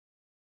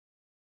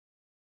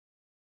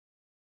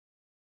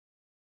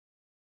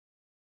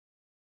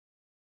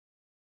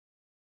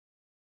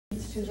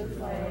allegiance to the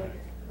flag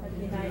of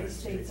the United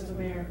States of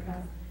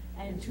America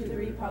and to the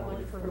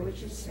republic for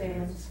which it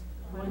stands,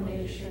 one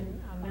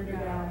nation, under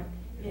God,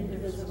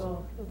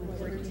 indivisible,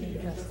 with liberty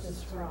and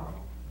justice for all.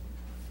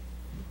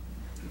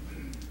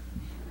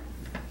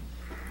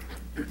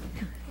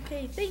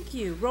 Okay, thank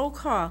you. Roll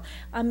call.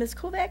 Ms.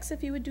 Kovacs,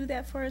 if you would do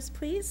that for us,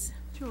 please.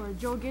 Sure.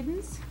 Joe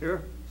Giddens.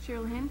 Here.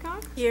 Cheryl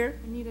Hancock. Here.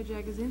 Anita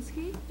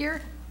Jagosinski.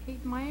 Here.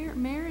 Kate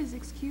Mayer is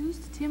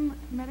excused. Tim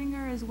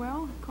Mettinger as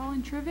well.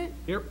 Colin Trivet.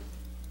 Here.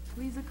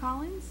 Lisa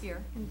Collins.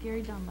 Here. And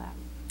Gary Dunlap.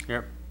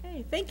 Here.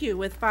 Okay, thank you.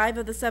 With 5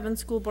 of the 7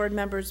 school board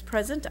members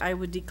present, I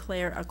would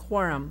declare a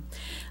quorum.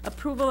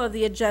 Approval of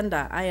the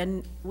agenda.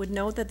 I would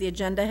note that the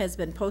agenda has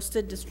been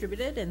posted,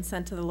 distributed, and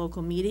sent to the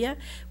local media.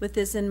 With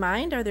this in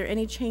mind, are there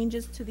any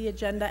changes to the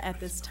agenda at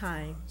this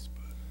time?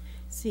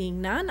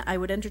 Seeing none, I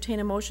would entertain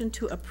a motion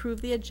to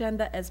approve the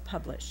agenda as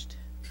published.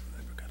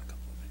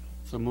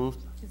 So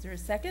moved. Is there a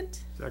second?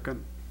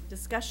 Second.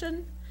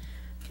 Discussion?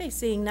 Okay,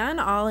 seeing none,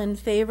 all in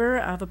favor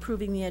of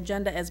approving the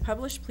agenda as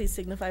published, please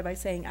signify by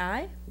saying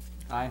aye.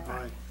 Aye.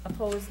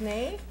 Opposed,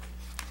 nay.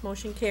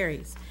 Motion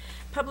carries.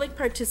 Public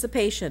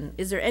participation.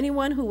 Is there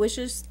anyone who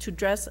wishes to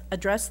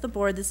address the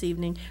board this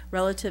evening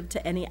relative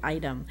to any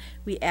item?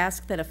 We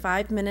ask that a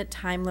 5-minute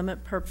time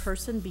limit per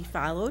person be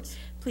followed.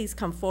 Please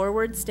come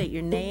forward, state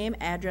your name,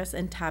 address,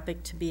 and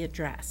topic to be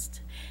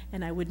addressed.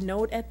 And I would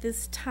note at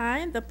this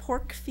time the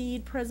pork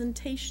feed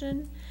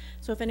presentation.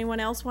 So if anyone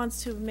else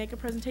wants to make a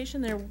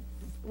presentation, they're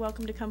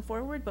welcome to come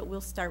forward, but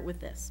we'll start with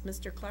this.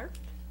 Mr. Clark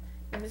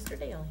and Mr.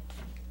 Daly.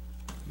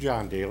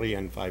 John Daly,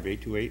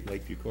 N5828,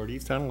 Lakeview Court,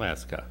 East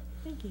Alaska.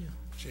 Thank you.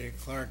 Jay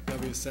Clark,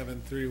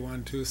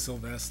 W7312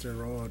 Sylvester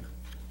Road,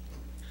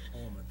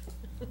 Holmen.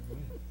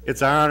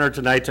 It's an honor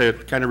tonight to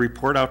kind of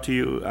report out to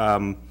you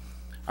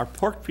our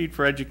Pork Feed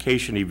for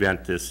Education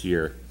event this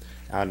year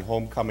on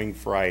Homecoming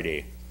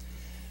Friday.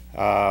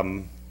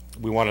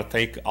 We want to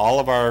thank all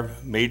of our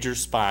major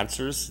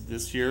sponsors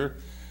this year,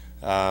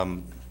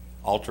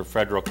 Alter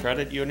Federal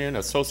Credit Union,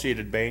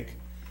 Associated Bank,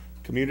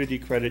 Community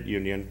Credit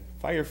Union,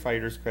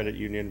 Firefighters Credit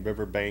Union,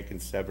 Riverbank,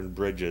 and Seven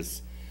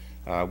Bridges.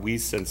 We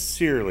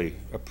sincerely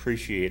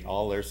appreciate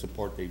all their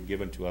support they've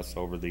given to us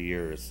over the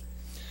years.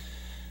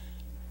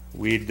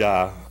 We'd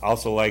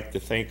also like to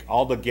thank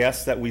all the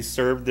guests that we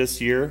served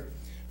this year.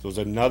 It was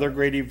another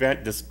great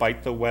event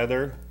despite the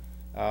weather,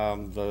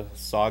 the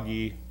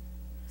soggy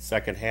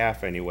second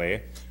half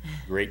anyway.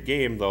 Great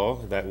game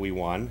though that we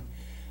won.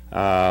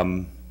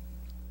 Thank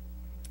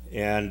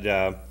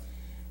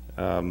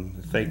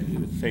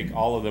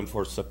all of them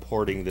for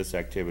supporting this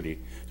activity.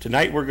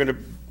 Tonight we're going to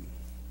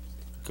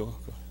go.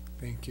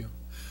 Thank you.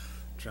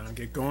 John,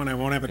 get going. I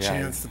won't have a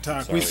chance to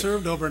talk. Sorry. We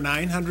served over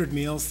 900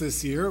 meals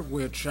this year,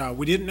 which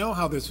we didn't know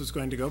how this was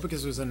going to go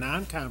because it was a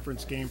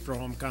non-conference game for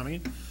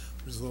homecoming.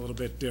 It was a little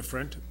bit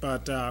different,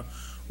 but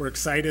we're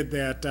excited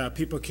that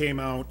people came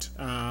out.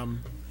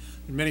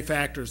 Many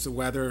factors, the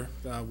weather,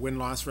 the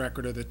win-loss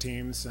record of the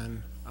teams,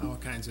 and all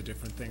kinds of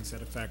different things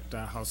that affect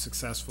how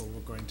successful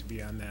we're going to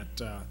be on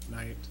that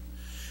night.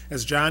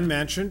 As John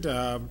mentioned,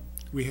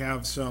 we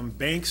have some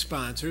bank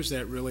sponsors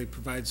that really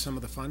provide some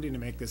of the funding to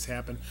make this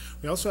happen.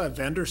 We also have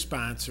vendor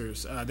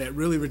sponsors that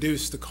really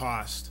reduce the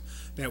cost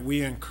that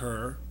we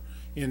incur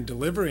in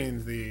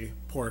delivering the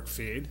pork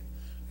feed,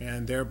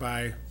 and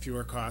thereby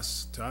fewer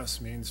costs to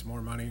us means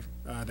more money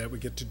that we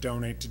get to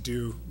donate to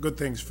do good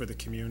things for the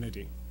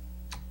community.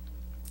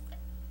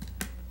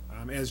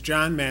 As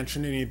John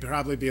mentioned, and he'd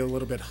probably be a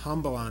little bit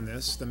humble on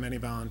this, the many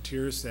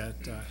volunteers that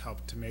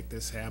helped to make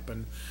this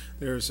happen.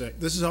 This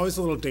is always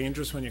a little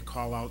dangerous when you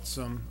call out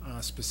some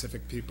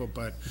specific people,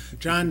 but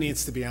John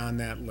needs to be on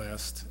that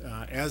list,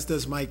 as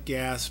does Mike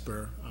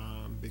Gasper,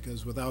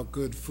 because without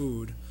good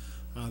food,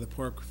 the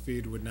pork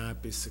feed would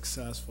not be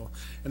successful.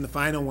 And the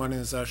final one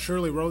is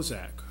Shirley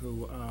Rozak,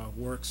 who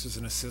works as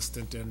an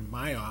assistant in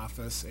my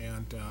office,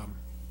 and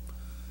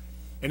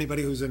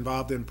anybody who's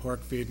involved in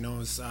pork feed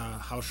knows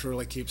how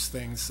Shirley keeps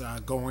things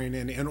going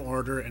and in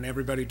order, and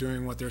everybody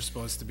doing what they're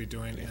supposed to be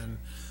doing. And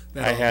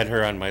I had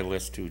her on my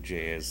list too,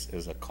 Jay,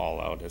 as a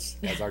call out as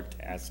our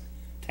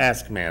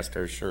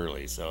taskmaster,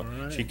 Shirley. So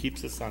right. She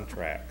keeps us on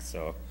track.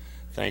 So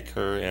thank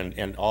her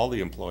and all the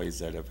employees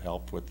that have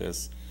helped with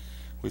this.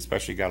 We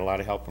especially got a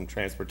lot of help from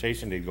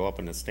transportation. They'd go up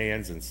in the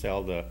stands and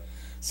sell the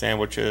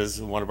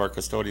sandwiches. One of our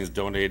custodians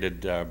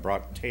donated,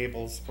 brought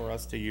tables for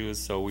us to use.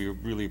 So we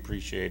really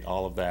appreciate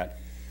all of that.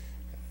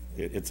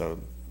 It's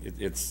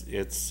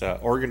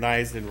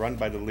organized and run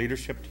by the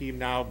leadership team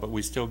now, but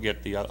we still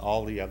get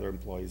all the other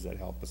employees that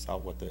help us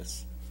out with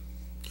this.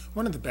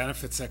 One of the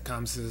benefits that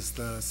comes is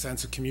the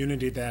sense of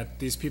community that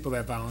these people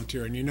that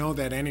volunteer, and you know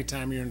that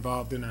anytime you're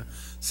involved in a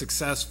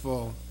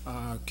successful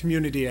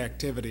community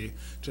activity,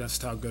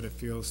 just how good it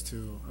feels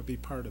to be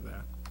part of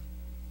that.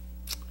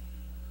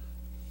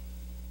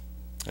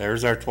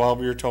 There's our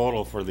 12-year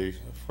total for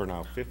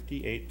now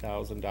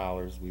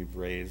 $58,000 we've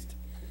raised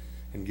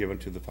and given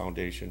to the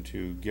foundation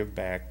to give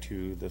back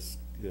to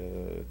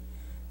the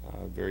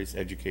various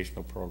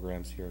educational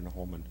programs here in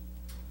Holmen.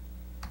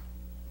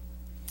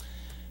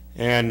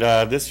 And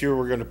this year,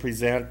 we're going to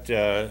present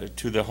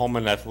to the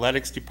Holmen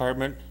Athletics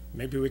Department.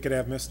 Maybe we could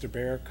have Mr.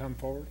 Bear come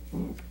forward.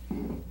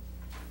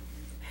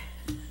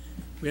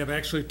 We have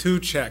actually 2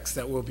 checks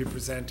that we'll be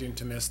presenting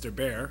to Mr.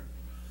 Bear.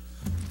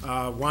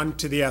 One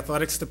to the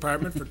Athletics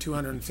Department for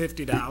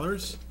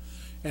 $250,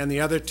 and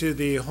the other to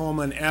the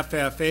Holmen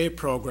FFA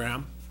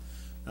program.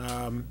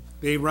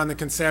 They run the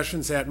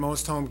concessions at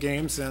most home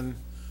games, and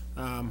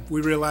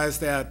we realize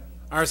that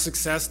our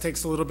success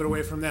takes a little bit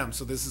away from them,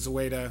 so this is a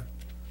way to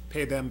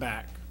pay them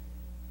back.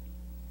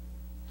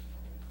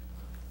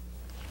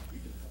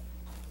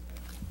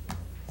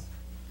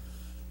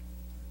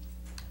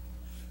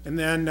 And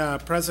then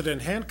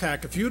President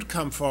Hancock, if you'd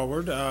come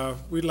forward,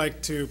 we'd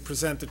like to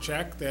present a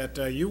check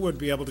that you would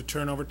be able to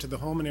turn over to the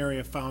Holmen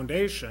Area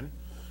Foundation.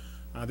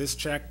 This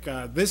check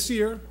this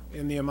year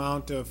in the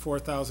amount of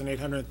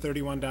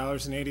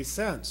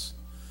 $4,831.80.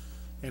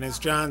 And as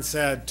John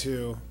said,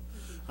 to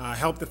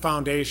help the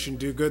foundation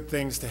do good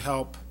things to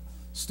help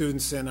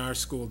students in our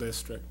school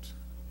district.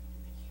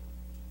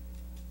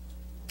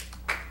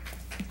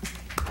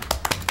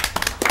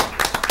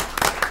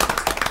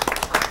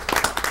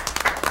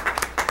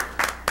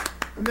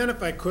 And then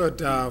if I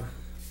could,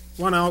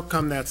 one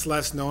outcome that's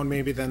less known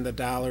maybe than the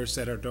dollars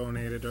that are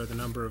donated or the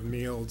number of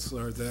meals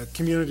or the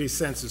community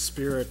sense of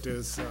spirit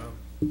is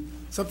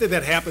something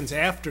that happens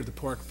after the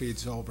pork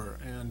feed's over.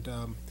 And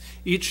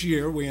each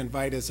year we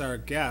invite as our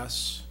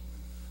guests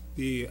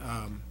the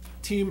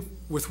team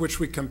with which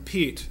we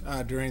compete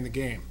during the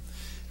game.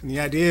 And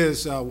the idea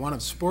is one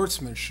of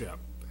sportsmanship,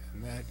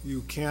 and that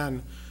you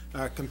can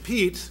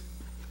compete,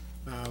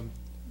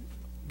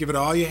 give it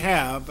all you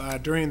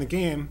have during the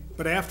game,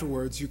 but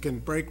afterwards you can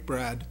break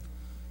bread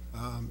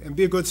and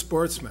be a good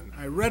sportsman.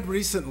 I read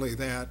recently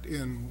that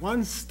in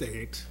one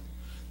state,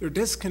 they're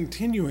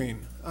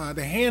discontinuing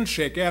the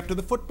handshake after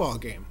the football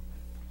game.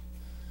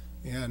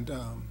 And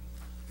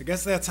I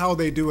guess that's how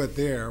they do it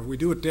there. We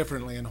do it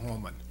differently in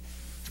Holmen.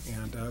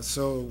 And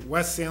so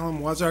West Salem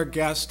was our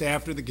guest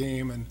after the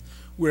game, and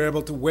we were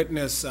able to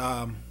witness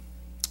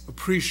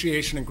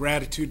appreciation and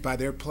gratitude by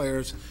their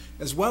players,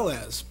 as well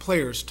as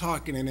players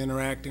talking and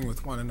interacting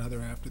with one another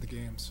after the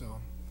game.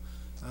 So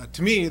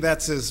to me,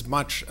 that's as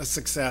much a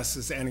success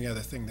as any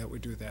other thing that we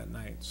do that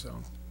night.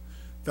 So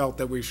felt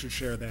that we should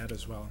share that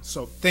as well.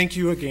 So thank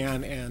you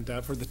again, and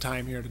for the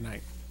time here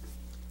tonight.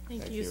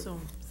 Thank you so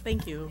much.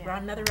 Thank you.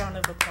 Another round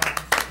of applause.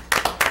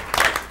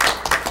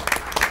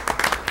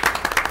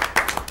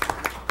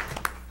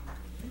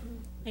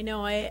 I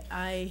know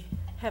I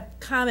have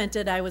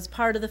commented, I was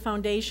part of the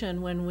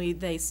foundation when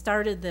they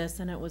started this,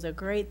 and it was a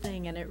great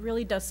thing, and it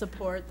really does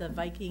support the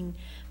Viking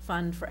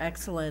Fund for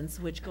Excellence,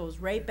 which goes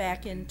right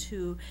back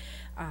into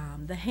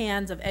the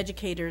hands of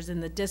educators in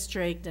the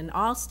district, and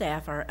all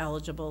staff are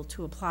eligible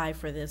to apply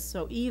for this.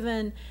 So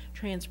even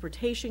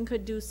transportation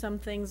could do some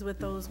things with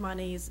those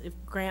monies if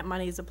grant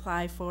monies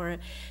apply for it.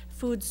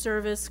 Food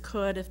service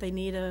could if they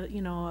need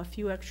a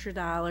few extra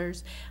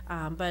dollars,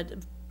 but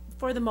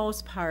for the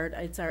most part,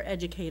 it's our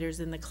educators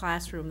in the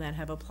classroom that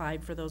have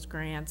applied for those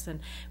grants, and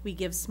we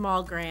give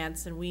small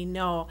grants. And we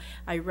know,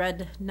 I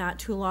read not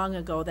too long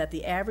ago that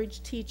the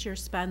average teacher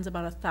spends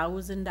about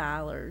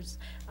 $1,000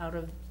 out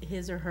of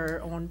his or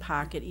her own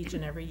pocket each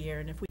and every year.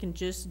 And if we can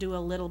just do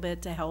a little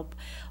bit to help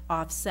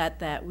offset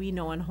that, we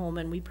know in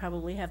Holmen we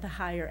probably have the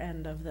higher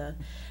end of the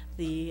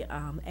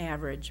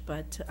average.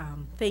 But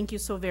thank you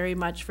so very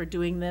much for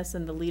doing this,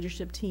 and the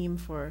leadership team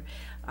for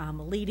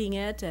leading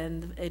it.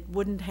 And it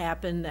wouldn't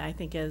happen, I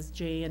think, as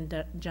Jay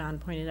and John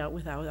pointed out,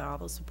 without all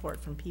the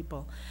support from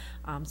people.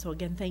 So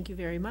again, thank you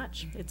very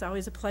much. It's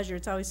always a pleasure.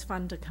 It's always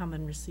fun to come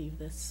and receive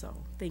this,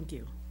 so thank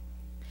you.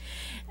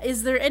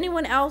 Is there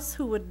anyone else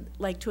who would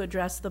like to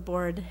address the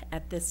board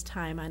at this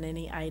time on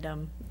any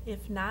item?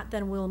 If not,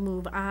 then we'll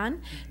move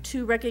on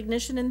to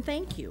recognition and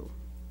thank you.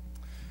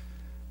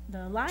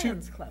 The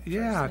Lions Club.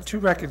 Yeah, first, 2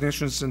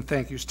 recognitions and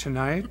thank yous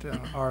tonight.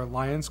 Our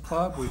Lions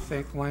Club, we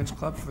thank the Lions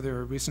Club for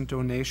their recent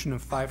donation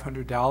of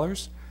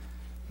 $500,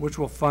 which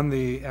will fund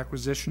the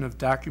acquisition of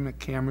document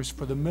cameras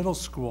for the middle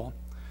school.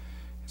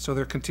 So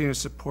their continued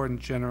support and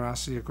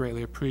generosity are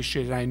greatly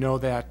appreciated. I know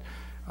that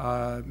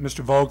Mr.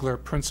 Vogler,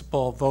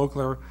 Principal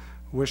Vogler,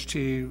 wished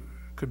he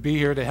could be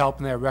here to help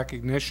in that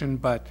recognition,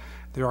 but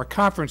there are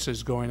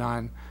conferences going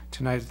on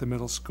tonight at the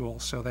middle school,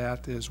 so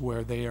that is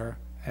where they are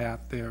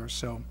at there.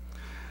 So.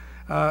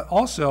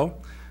 Also,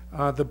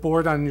 the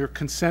board, on your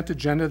consent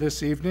agenda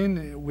this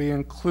evening, we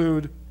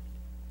include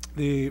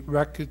the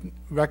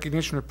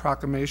recognition or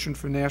proclamation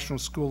for National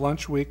School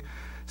Lunch Week.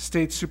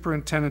 State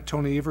Superintendent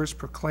Tony Evers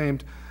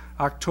proclaimed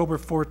October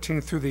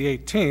 14th through the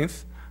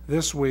 18th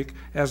this week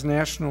as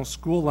National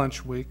School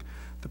Lunch Week.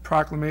 The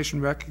proclamation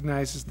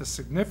recognizes the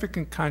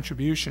significant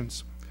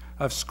contributions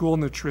of school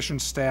nutrition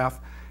staff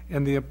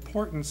and the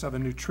importance of a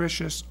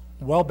nutritious,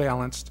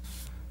 well-balanced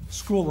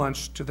school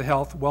lunch to the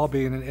health,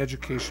 well-being, and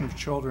education of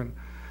children.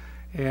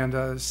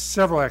 And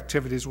several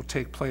activities will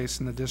take place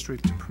in the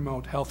district to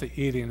promote healthy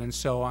eating. And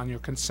so on your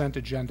consent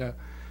agenda,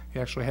 you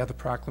actually have the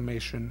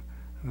proclamation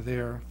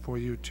there for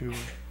you to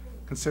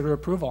consider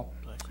approval.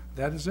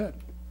 That is it.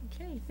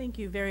 Okay, Okay, thank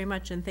you very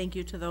much, and thank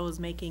you to those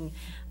making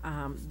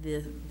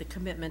the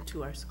commitment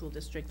to our school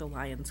district, the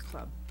Lions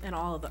Club, and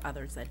all of the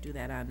others that do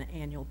that on an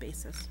annual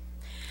basis.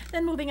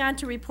 Then moving on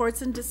to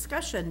reports and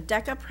discussion,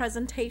 DECA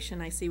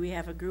presentation. I see we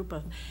have a group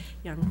of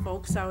young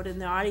folks out in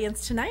the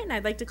audience tonight, and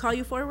I'd like to call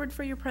you forward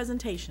for your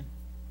presentation.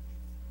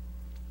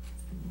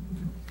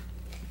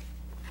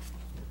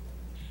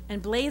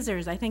 And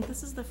blazers, I think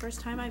this is the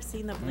first time I've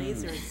seen the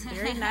blazers.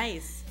 Very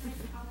nice.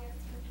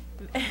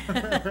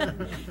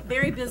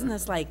 Very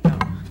businesslike, though.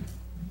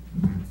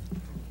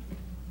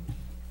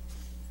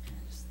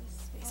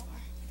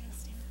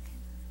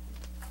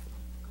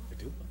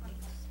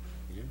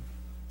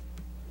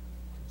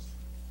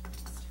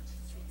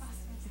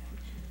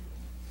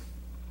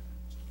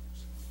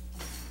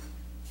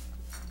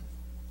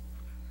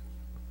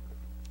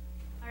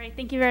 All right,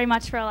 thank you very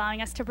much for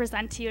allowing us to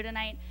present to you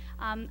tonight.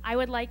 I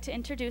would like to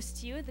introduce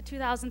to you the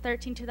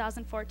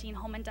 2013-2014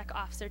 Holmen DECA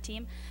Officer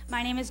Team.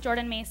 My name is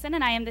Jordan Mason,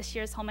 and I am this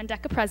year's Holmen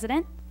DECA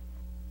President.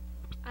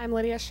 I'm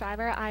Lydia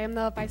Shriver. I am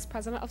the Vice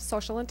President of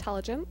Social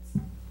Intelligence.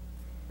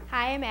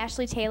 Hi, I'm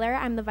Ashley Taylor.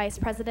 I'm the Vice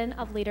President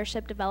of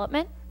Leadership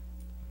Development.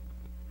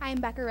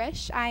 I'm Becca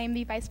Risch. I am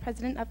the Vice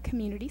President of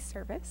Community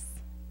Service.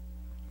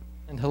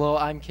 And hello,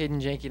 I'm Caden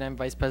Jenkins. I'm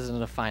Vice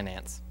President of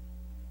Finance.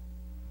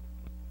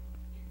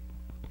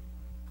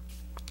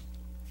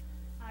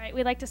 All right,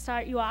 we'd like to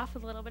start you off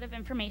with a little bit of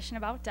information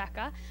about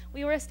DECA.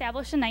 We were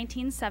established in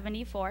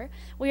 1974.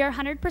 We are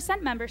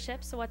 100%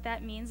 membership, so what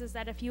that means is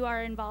that if you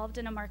are involved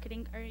in a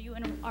marketing, or you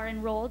are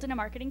enrolled in a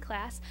marketing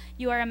class,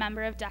 you are a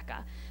member of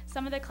DECA.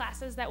 Some of the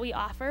classes that we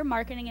offer: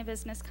 marketing and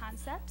business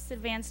concepts,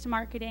 advanced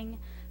marketing,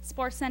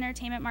 sports and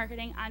entertainment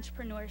marketing,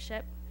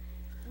 entrepreneurship.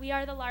 We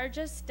are the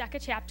largest DECA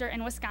chapter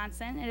in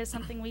Wisconsin. It is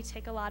something we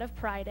take a lot of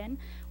pride in.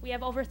 We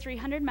have over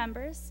 300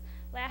 members.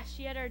 Last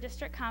year at our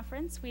district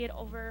conference, we had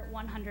over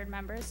 100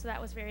 members, so that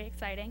was very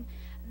exciting.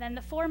 And then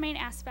the four main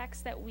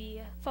aspects that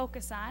we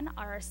focus on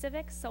are our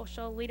civic,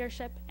 social,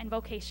 leadership, and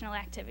vocational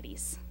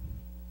activities.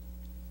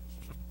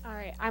 All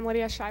right, I'm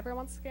Lydia Shriver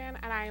once again,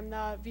 and I am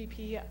the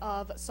VP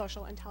of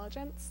Social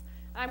Intelligence.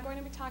 I'm going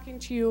to be talking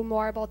to you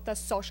more about the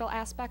social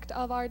aspect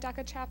of our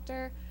DECA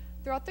chapter.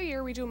 Throughout the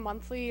year, we do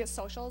monthly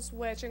socials,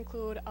 which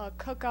include a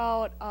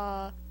cookout,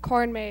 a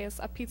corn maze,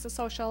 a pizza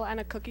social, and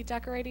a cookie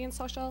decorating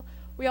social.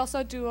 We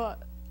also do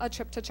a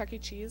trip to Chuck E.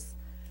 Cheese.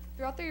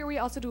 Throughout the year, we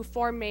also do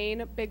 4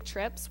 main big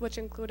trips, which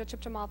include a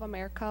trip to Mall of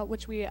America,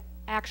 which we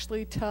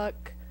actually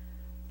took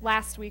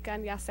last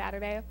weekend,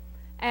 Saturday.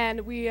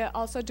 And we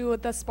also do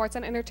the Sports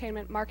and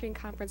Entertainment Marketing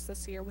Conference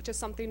this year, which is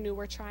something new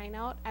we're trying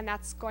out, and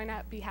that's going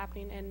to be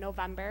happening in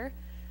November,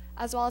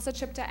 as well as a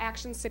trip to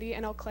Action City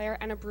in Eau Claire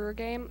and a Brewer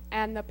game.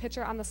 And the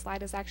picture on the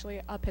slide is actually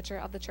a picture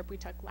of the trip we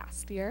took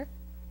last year.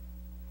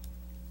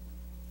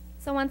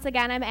 So once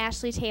again, I'm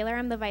Ashley Taylor.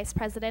 I'm the Vice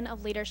President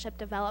of Leadership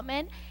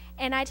Development,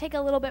 and I take a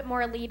little bit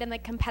more lead in the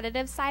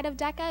competitive side of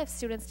DECA if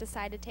students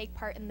decide to take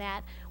part in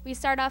that. We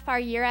start off our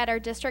year at our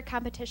district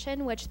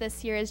competition, which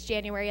this year is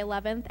January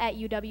 11th at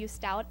UW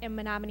Stout in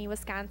Menominee,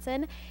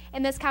 Wisconsin,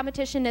 and this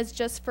competition is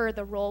just for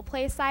the role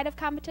play side of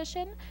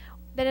competition.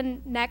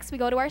 Then next we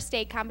go to our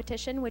state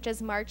competition, which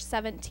is March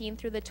 17th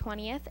through the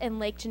 20th in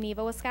Lake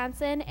Geneva,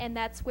 Wisconsin, and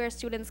that's where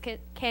students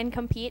can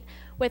compete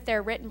with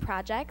their written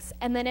projects.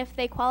 And then if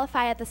they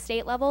qualify at the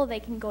state level, they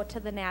can go to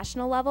the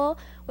national level,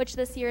 which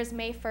this year is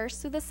May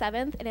 1st through the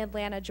 7th in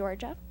Atlanta,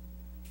 Georgia.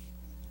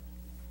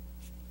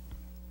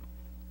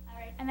 All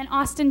right, and then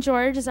Austin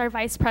George is our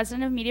Vice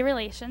President of Media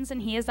Relations,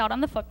 and he is out on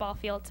the football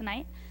field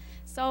tonight.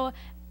 So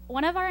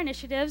one of our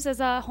initiatives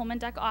as a Holmen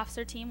DECA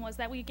officer team was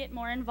that we get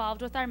more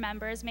involved with our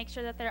members, make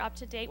sure that they're up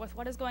to date with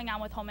what is going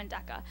on with Holmen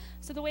DECA.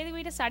 So the way that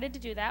we decided to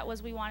do that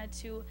was we wanted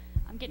to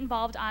get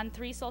involved on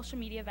 3 social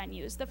media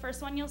venues. The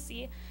first one you'll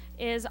see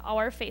is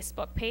our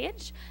Facebook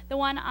page. The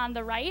one on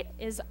the right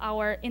is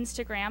our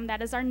Instagram.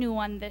 That is our new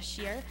one this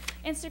year.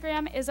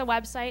 Instagram is a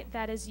website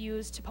that is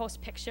used to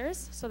post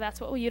pictures, so that's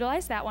what we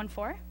utilize that one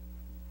for.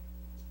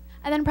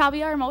 And then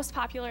probably our most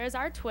popular is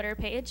our Twitter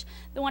page.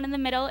 The one in the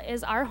middle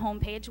is our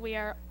homepage. We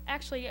are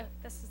actually,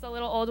 this is a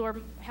little old,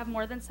 we have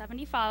more than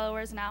 70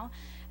 followers now.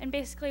 And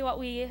basically what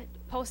we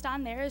post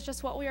on there is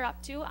just what we are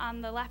up to.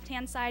 On the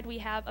left-hand side, we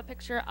have a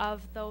picture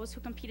of those who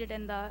competed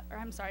in the, or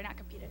I'm sorry, not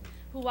competed,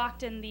 who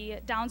walked in the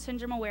Down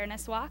Syndrome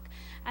Awareness Walk.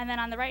 And then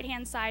on the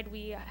right-hand side,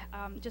 we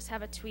just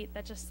have a tweet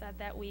that just said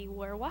that we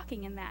were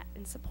walking in that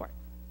in support.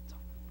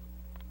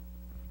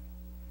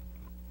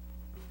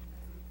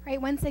 Right,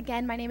 once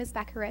again, my name is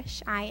Becca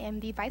Risch. I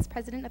am the Vice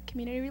President of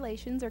Community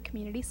Relations or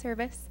Community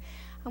Service.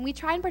 We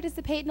try and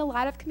participate in a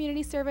lot of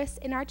community service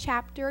in our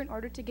chapter in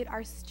order to get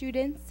our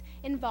students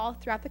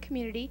involved throughout the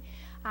community.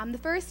 The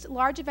first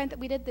large event that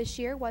we did this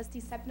year was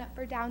the 7 Up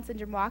for Down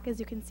Syndrome Walk, as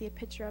you can see a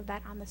picture of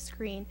that on the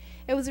screen.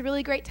 It was a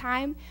really great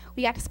time.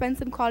 We got to spend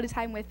some quality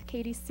time with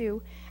Katie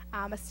Sue,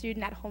 a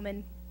student at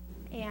Holmen,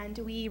 and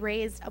we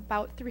raised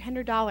about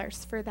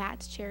 $300 for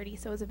that charity,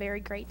 so it was a very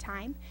great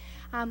time.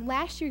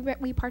 Last year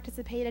we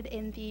participated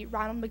in the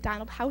Ronald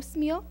McDonald House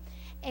Meal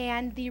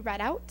and the Red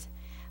Out.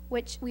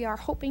 which we are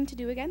hoping to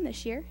do again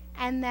this year.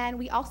 And then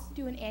we also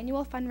do an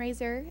annual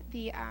fundraiser,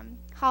 the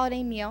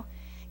holiday meal.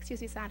 Excuse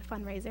me, it's not a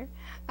fundraiser.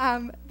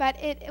 But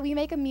we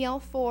make a meal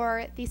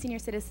for the senior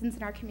citizens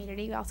in our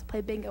community. We also play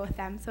bingo with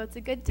them. So it's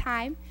a good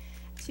time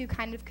to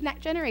kind of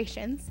connect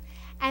generations.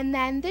 And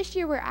then this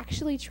year we're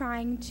actually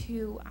trying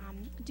to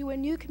do a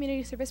new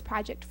community service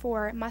project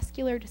for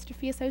Muscular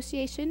Dystrophy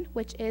Association,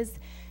 which is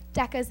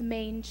DECA's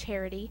main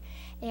charity.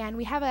 And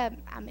we have an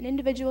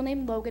individual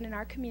named Logan in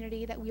our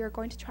community that we are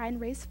going to try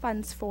and raise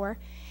funds for.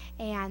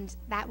 And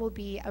that will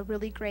be a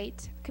really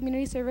great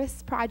community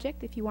service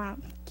project if you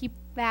want to keep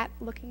that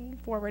looking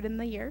forward in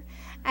the year.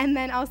 And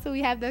then also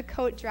we have the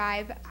coat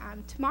drive.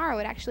 Tomorrow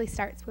it actually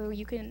starts, where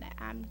you can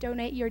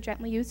donate your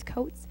gently used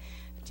coats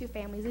to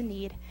families in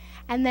need.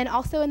 And then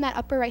also in that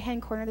upper right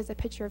hand corner there's a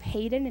picture of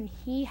Hayden, and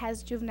he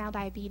has juvenile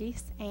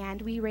diabetes,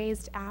 and we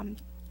raised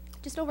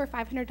just over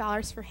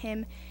 $500 for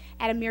him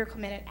at a Miracle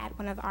Minute at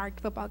one of our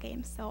football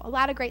games. So a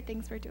lot of great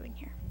things we're doing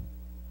here.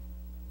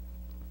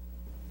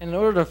 And in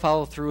order to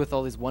follow through with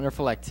all these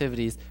wonderful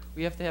activities,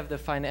 we have to have the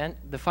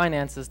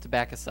finances to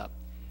back us up.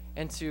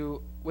 And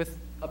to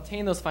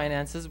obtain those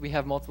finances, we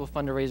have multiple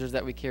fundraisers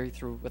that we carry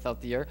through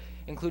without the year,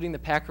 including the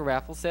Packer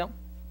raffle sale,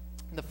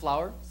 the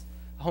flowers,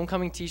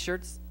 homecoming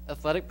t-shirts,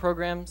 athletic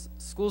programs,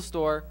 school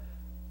store,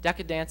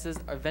 DECA dances,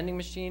 our vending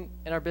machine,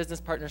 and our business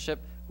partnership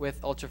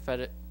with Ultra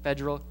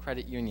Federal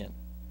Credit Union.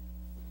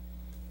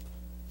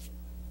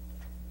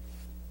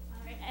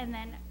 And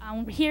then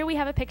here we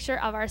have a picture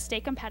of our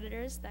state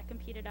competitors that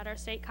competed at our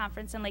state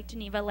conference in Lake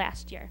Geneva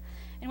last year.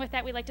 And with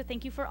that, we'd like to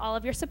thank you for all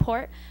of your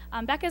support.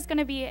 Becca is going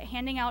to be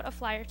handing out a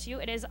flyer to you.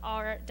 It is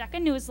our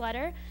DECA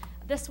newsletter.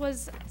 This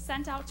was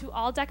sent out to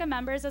all DECA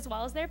members as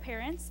well as their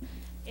parents.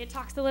 It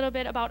talks a little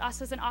bit about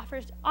us as an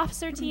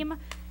officer team,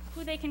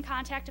 who they can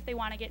contact if they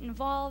want to get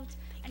involved,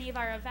 any of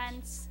our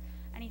events,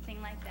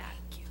 anything like that.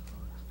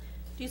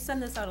 Do you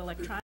send this out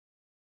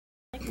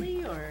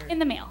electronically or? In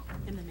the mail.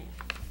 In the mail.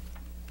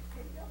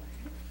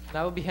 And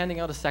I will be handing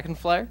out a second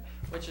flyer,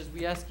 which is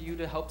we ask you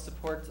to help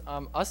support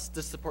us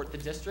to support the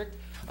district.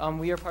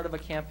 We are part of a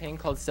campaign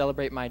called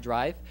Celebrate My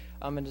Drive,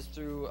 and it's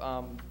through,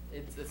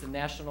 it's a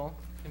national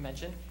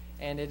convention,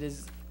 and it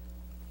is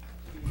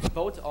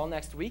vote all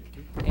next week,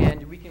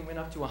 and we can win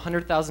up to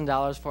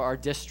 $100,000 for our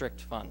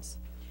district funds.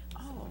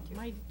 Oh,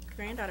 my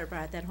granddaughter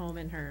brought that home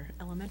in her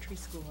elementary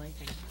school, I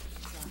think.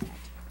 I saw that.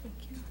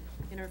 Thank you.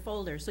 In her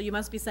folder. So you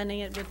must be sending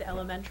it with the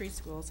elementary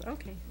schools.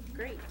 Okay,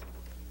 great.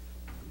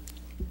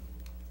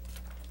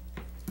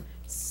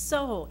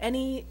 So,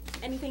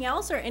 anything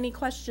else or any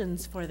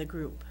questions for the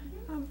group?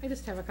 I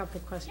just have a couple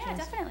of questions. Yeah,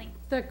 definitely.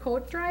 The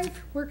coat drive,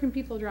 where can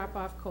people drop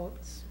off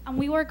coats?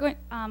 We are going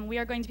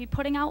to be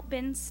putting out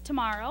bins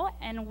tomorrow,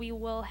 and we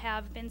will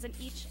have bins in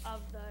each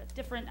of the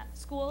different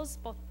schools,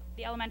 both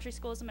the elementary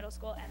schools, the middle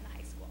school, and the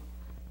high school.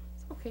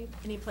 Okay.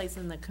 Any place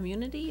in the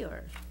community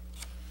or?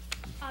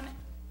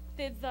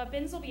 The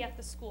bins will be at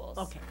the schools.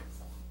 Okay.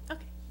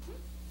 Okay.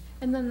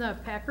 And then the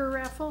Packer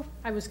raffle,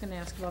 I was gonna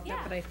ask about that,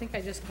 but I think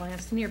I just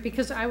glanced in here,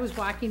 because I was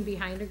walking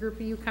behind a group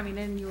of you coming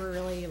in, and you were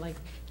really like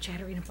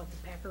chattering about the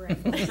Packer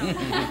raffle.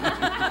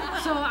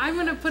 So I'm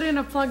gonna put in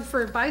a plug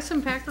for buy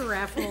some Packer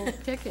raffle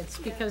tickets,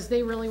 because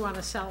they really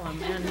wanna sell them,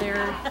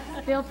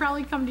 and they'll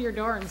probably come to your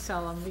door and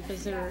sell them,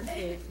 because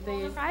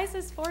The prize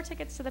is 4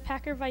 tickets to the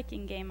Packer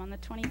Viking game on the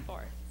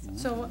 24th.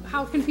 So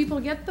how can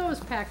people get those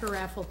Packer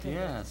raffle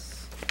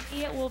tickets?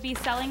 Yes. We will be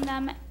selling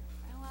them.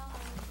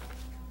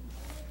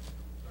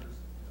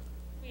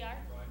 We are?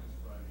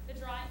 The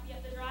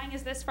drawing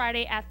is this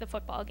Friday at the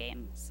football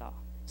game, so.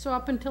 So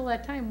up until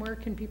that time, where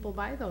can people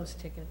buy those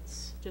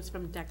tickets? Just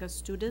from DECA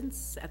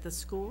students at the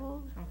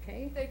school?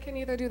 Okay. They can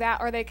either do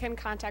that, or they can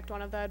contact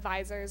one of the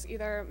advisors,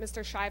 either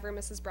Mr. Shriver,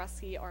 Mrs.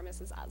 Bresky, or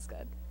Mrs.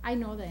 Osgood. I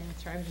know the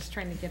answer. I'm just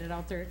trying to get it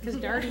out there, because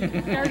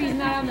Darty's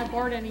not on the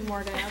board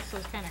anymore to ask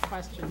those kind of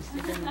questions to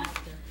get it out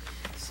there.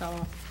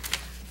 So,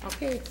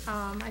 okay,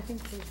 I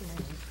think those are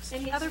my questions.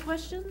 Any other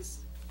questions?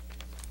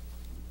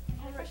 Any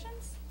other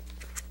questions?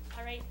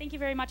 All right, thank you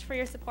very much for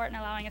your support and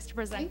allowing us to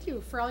present. Thank you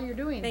for all you're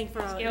doing. Thank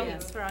you. you.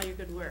 Yes, for all your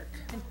good work.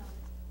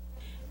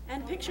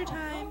 And picture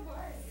time.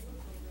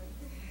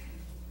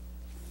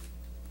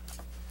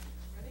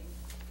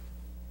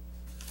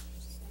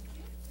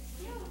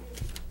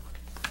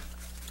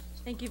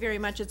 Thank you very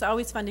much. It's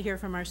always fun to hear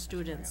from our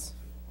students.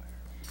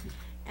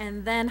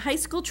 And then high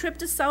school trip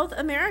to South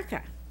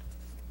America.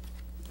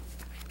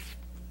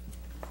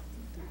 I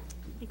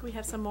think we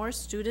have some more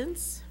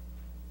students.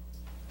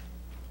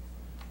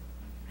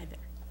 Hi there.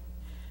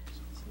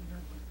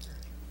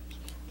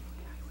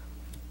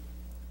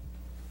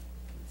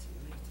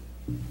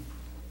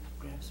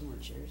 Grab some more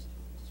chairs.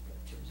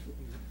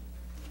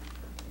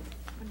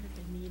 I wonder if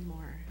they need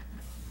more.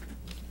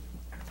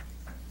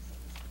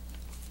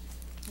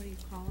 What do you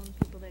call them?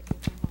 People that go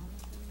from home?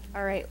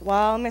 All right,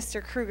 while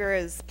Mr. Kruger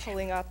is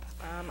pulling up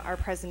our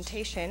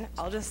presentation,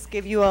 I'll just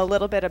give you a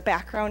little bit of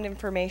background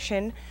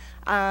information.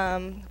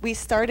 We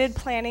started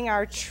planning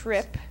our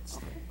trip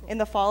in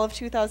the fall of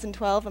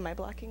 2012. Am I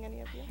blocking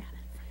any of you?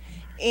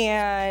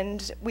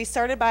 And we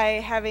started by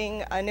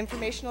having an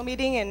informational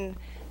meeting and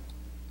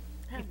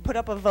put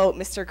up a vote.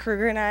 Mr.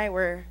 Kruger and I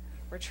were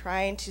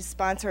trying to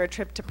sponsor a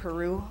trip to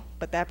Peru,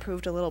 but that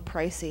proved a little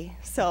pricey.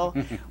 So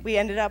we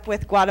ended up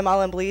with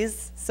Guatemala and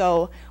Belize.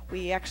 So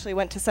we actually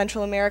went to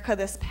Central America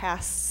this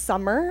past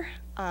summer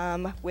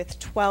with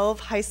 12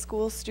 high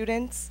school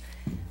students.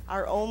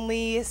 Our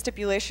only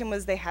stipulation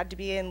was they had to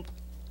be in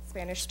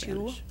Spanish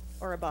 2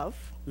 or above.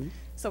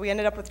 So we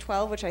ended up with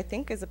 12, which I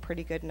think is a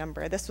pretty good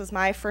number. This was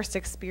my first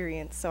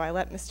experience, so I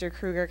let Mr.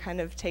 Kruger kind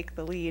of take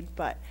the lead.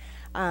 But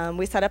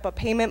we set up a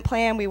payment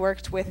plan. We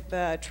worked with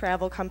the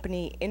travel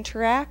company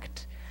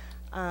Interact,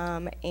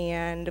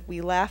 and we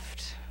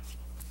left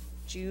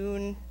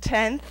June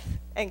 10th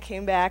and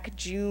came back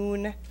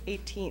June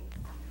 18th.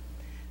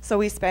 So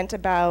we spent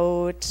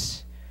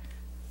about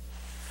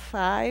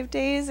 5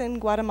 days in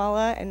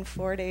Guatemala and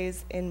 4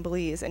 days in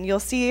Belize. And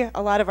you'll see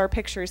a lot of our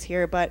pictures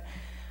here, but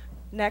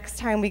next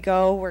time we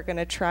go, we're going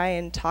to try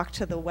and talk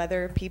to the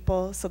weather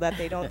people so that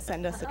they don't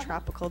send us a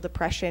tropical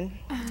depression.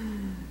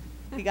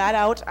 We got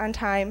out on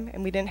time,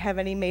 and we didn't have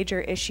any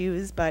major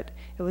issues, but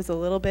it was a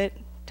little bit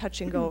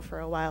touch and go for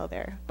a while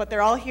there. But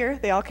they're all here.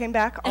 They all came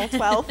back, all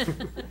 12.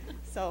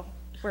 So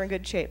we're in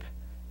good shape.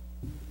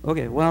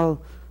 Okay,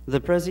 well, the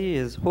Prezi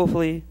is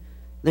hopefully,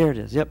 there it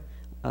is, yep.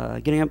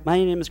 Getting up, my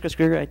name is Chris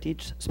Kruger. I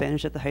teach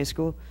Spanish at the high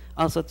school.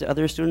 Also, to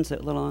other students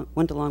that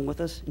went along with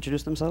us,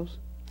 introduce themselves.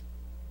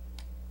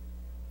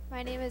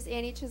 My name is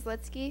Annie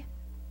Chislitsky.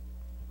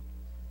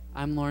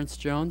 I'm Lawrence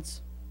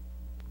Jones.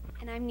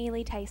 And I'm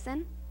Neely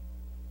Tyson.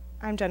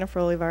 I'm Jennifer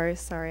Olivares.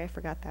 Sorry, I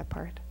forgot that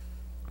part.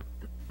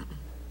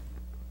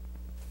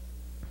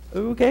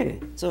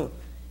 Okay, so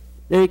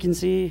there you can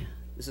see,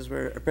 this is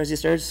where our Prezi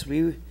starts.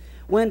 We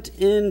went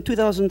in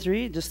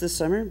 2003, just this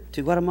summer,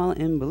 to Guatemala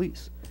and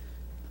Belize.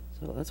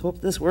 So let's hope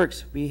this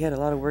works. We had a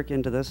lot of work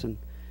into this, and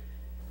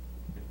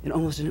it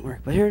almost didn't work,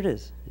 but here it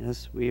is.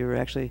 Yes, we were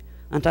actually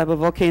on top of a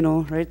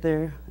volcano right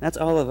there. That's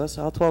all of us,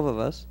 all 12 of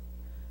us.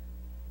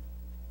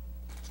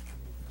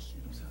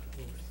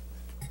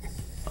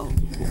 Oh.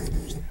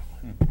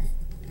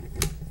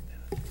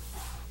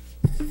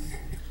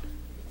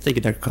 Thank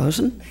you, Dr.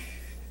 Carlson.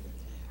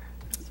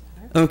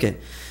 Okay.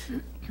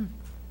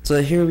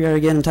 So here we are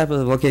again on top of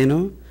the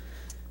volcano.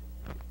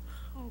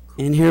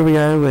 And here we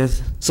are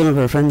with some of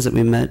our friends that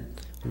we met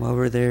while we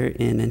were there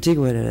in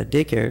Antigua at a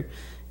daycare.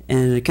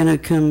 And it kind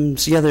of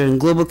comes together in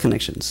global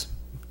connections.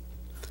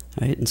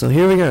 All right, and so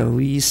here we go.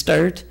 We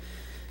start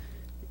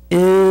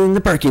in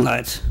the parking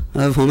lot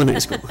of Holmen High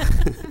School.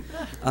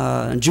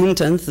 June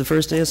 10th, the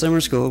first day of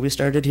summer school, we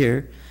started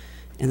here.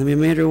 And then we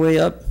made our way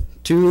up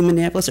to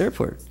Minneapolis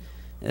Airport.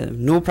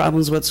 No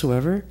problems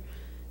whatsoever.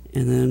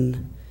 And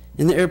then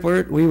in the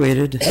airport, we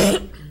waited.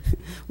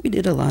 We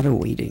did a lot of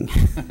waiting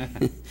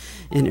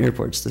in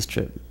airports this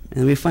trip.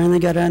 And we finally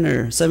got on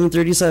our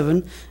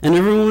 737, and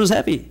everyone was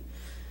happy.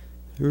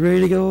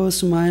 Ready to go,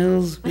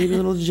 smiles, maybe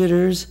little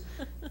jitters.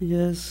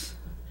 Yes,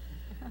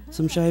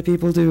 some shy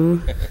people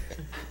do.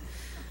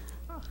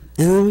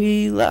 And then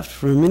we left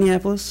from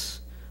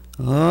Minneapolis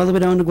all the way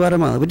down to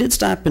Guatemala. We did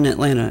stop in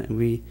Atlanta,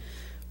 and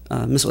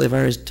Miss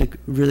Olivares took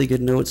really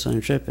good notes on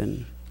our trip,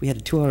 and we had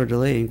a 2-hour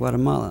delay in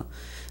Guatemala.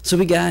 So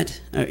we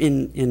got,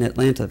 in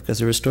Atlanta, because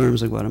there were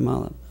storms in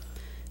Guatemala.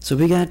 So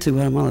we got to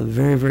Guatemala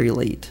very, very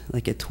late,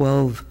 like at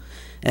 12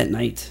 at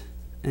night.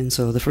 And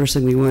so the first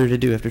thing we wanted to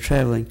do after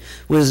traveling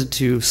was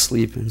to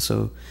sleep. And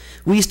so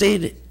we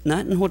stayed,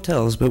 not in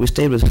hotels, but we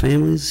stayed with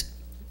families,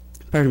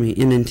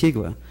 in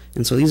Antigua.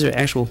 And so these are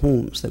actual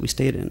homes that we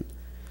stayed in.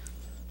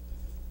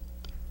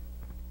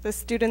 The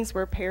students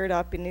were paired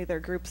up in either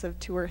groups of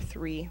 2 or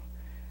 3.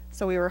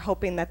 So we were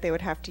hoping that they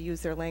would have to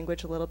use their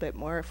language a little bit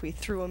more if we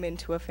threw them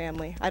into a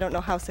family. I don't know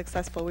how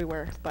successful we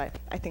were, but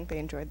I think they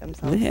enjoyed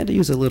themselves. They had to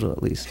use a little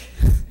at least,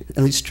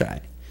 at least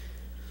try.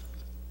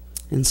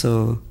 And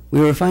so we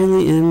were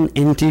finally in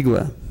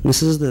Antigua.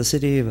 This is the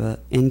city of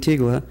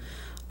Antigua.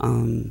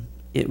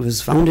 It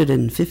was founded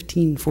in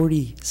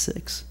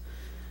 1546.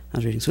 I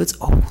was reading, so it's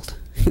old.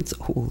 It's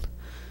old.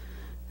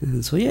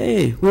 And so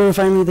yay, we were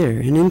finally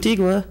there. And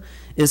Antigua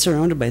is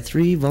surrounded by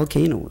 3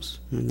 volcanoes,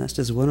 and that's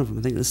just one of them.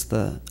 I think that's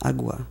the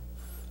Agua,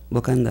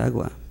 Volcan de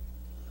Agua.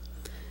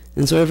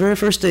 And so our very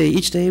first day,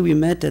 each day we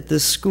met at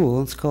this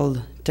school. It's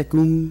called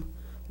Tecum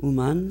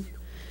Uman,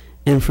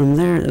 and from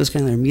there, it was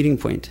kind of our meeting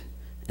point.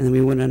 And then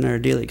we went on our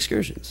daily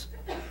excursions.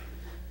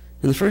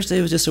 And the first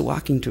day was just a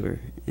walking tour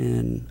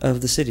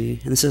of the city.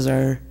 And this is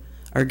our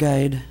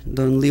guide,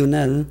 Don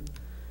Leonel.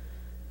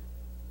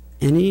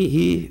 And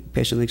he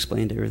patiently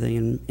explained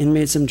everything and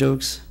made some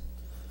jokes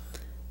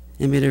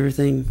and made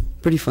everything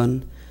pretty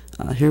fun.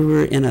 Here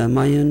we're in a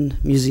Mayan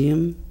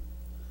museum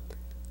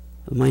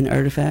of Mayan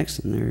artifacts,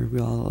 and there we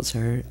all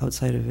are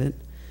outside of it.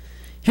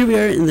 Here we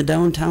are in the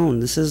downtown.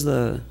 This is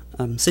the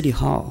city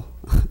hall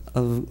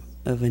of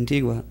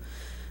Antigua.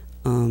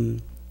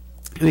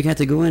 We got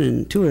to go in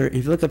and tour.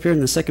 If you look up here on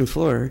the 2nd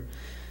floor,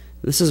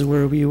 this is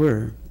where we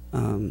were.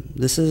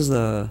 This is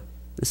the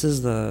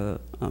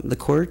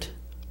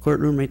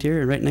courtroom right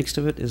here, and right next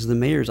to it is the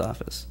mayor's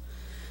office.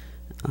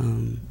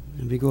 And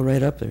And we go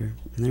right up there,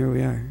 and there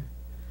we are.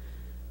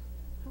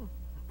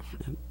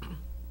 Yep.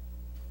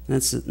 And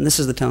this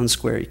is the town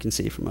square you can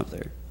see from up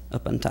there,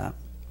 up on top.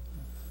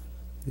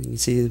 And you can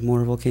see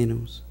more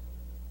volcanoes.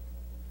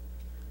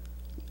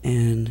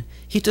 And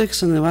he took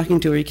us on the walking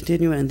tour, he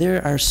continued, and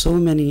there are so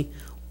many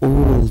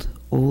old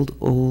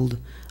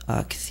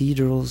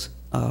cathedrals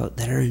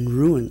that are in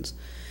ruins.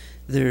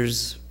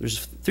 There's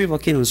 3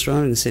 volcanoes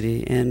surrounding the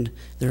city, and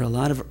there are a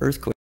lot of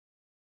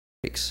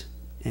earthquakes.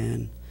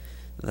 And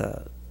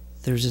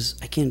there's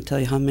just, I can't tell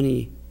you how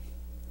many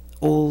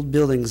old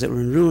buildings that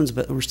were in ruins,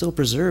 but were still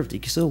preserved. You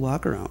can still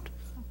walk around.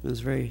 It was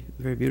very,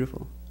 very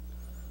beautiful.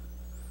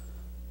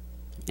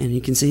 And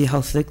you can see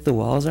how thick the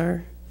walls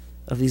are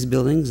of these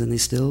buildings, and they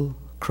still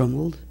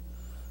crumbled.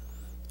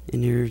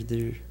 And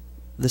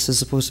this is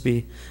supposed to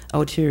be,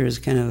 out here is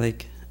kind of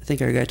like, I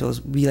think our guy told us,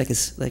 be like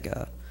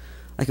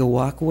a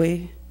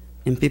walkway,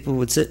 and people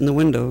would sit in the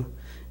window,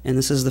 and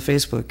this is the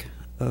Facebook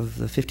of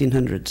the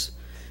 1500s.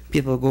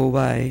 People go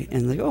by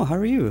and like, oh, how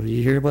are you?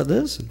 You hear about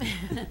this?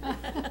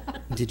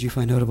 Did you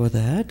find out about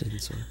that?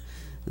 And so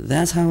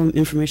that's how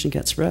information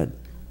got spread.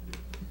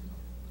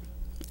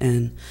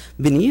 And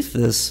beneath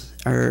this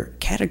are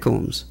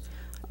catacombs,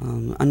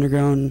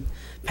 underground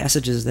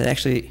passages that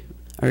actually,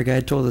 our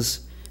guide told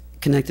us,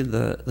 connected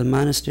the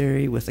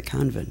monastery with the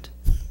convent.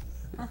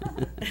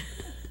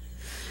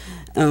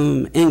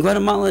 And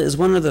Guatemala is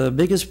one of the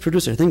biggest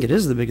producers, I think it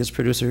is the biggest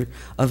producer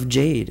of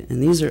jade.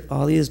 And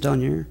all these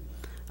down here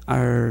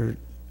are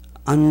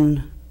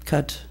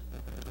uncut,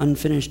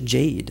 unfinished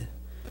jade.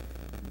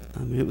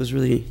 It was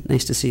really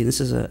nice to see. This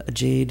is a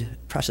jade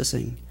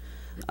processing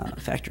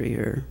factory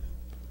or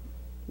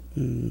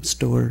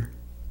store.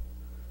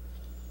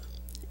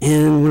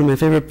 And one of my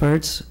favorite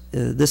parts,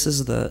 this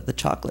is the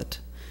chocolate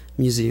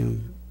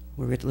museum,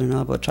 where we get to learn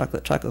all about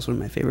chocolate. Chocolate is one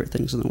of my favorite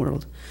things in the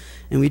world.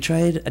 And we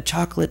tried a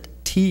chocolate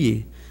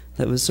tea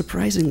that was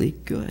surprisingly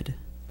good.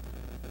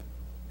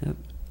 Yep.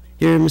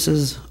 Here,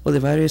 Mrs.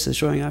 Olivares is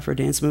showing off her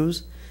dance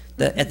moves.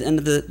 That at the end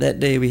of that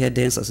day, we had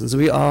dance lessons.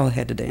 We all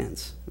had to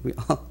dance.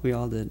 We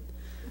all did.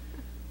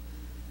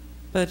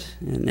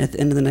 And at the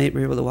end of the night, we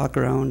were able to walk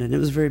around, and it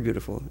was very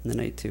beautiful in the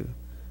night too.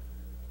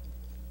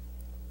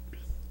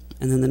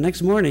 And then the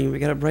next morning, we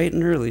got up bright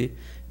and early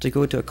to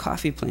go to a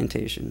coffee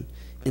plantation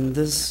in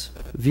this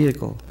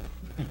vehicle.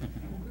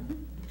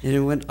 And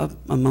it went up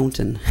a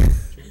mountain.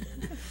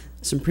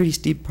 Some pretty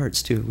steep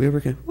parts too. We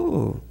were kind of,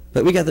 oh,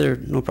 but we got there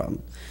no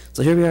problem.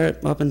 So here we are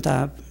up on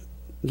top,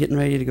 getting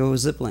ready to go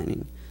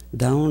ziplining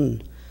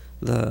down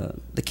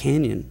the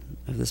canyon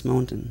of this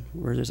mountain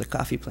where there's a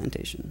coffee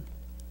plantation.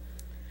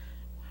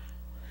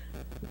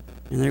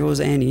 And there goes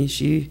Annie,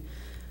 she,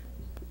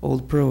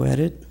 old pro at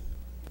it,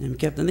 and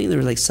kept, I think there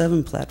were like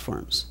 7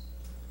 platforms.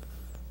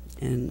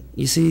 And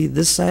you see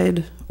this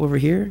side over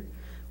here,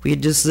 we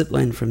had just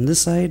ziplined from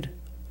this side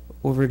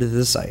over to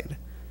this side.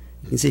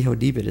 You can see how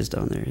deep it is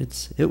down there.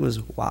 It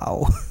was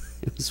wow.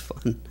 It was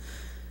fun.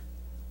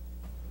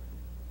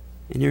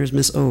 And here's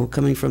Miss O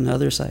coming from the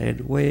other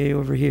side, way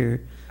over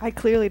here. I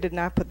clearly did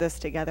not put this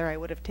together. I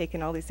would have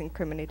taken all these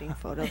incriminating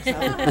photos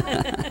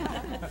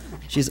out.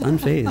 She's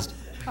unfazed.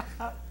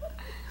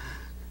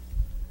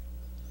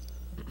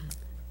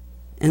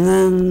 And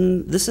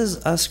then this is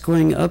us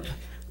going up,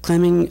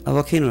 climbing a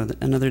volcano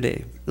another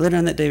day. Later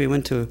on that day, we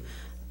went to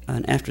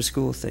an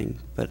after-school thing,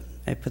 but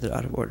I put it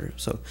out of order.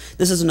 So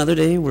this is another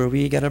day where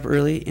we got up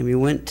early and we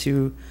went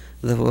to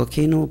the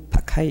volcano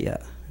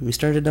Pacaya. And we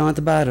started down at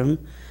the bottom.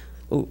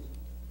 Oh,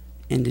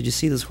 and did you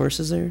see those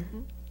horses there?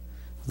 Mm-hmm.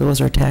 Those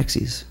are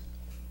taxis.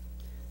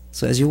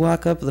 So as you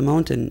walk up the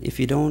mountain, if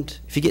you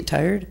get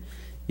tired,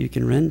 you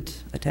can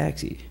rent a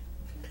taxi.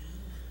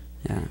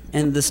 Yeah,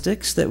 and the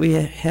sticks that we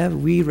have,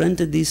 we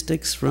rented these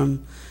sticks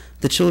from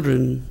the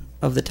children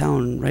of the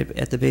town right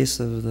at the base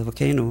of the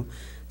volcano.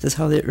 This is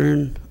how they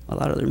earn a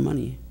lot of their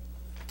money.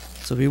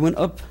 So we went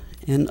up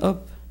and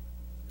up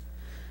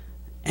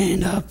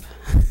and up.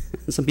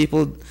 Some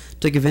people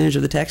took advantage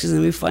of the taxis,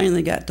 and we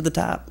finally got to the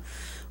top,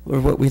 or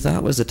what we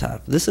thought was the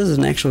top. This is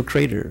an actual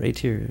crater right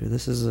here.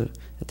 This is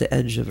at the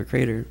edge of a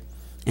crater,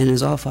 and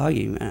it's all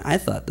foggy. I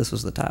thought this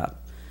was the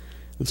top.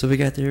 And so we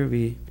got there,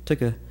 we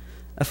took a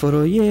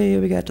photo, yay,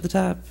 we got to the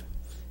top.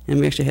 And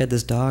we actually had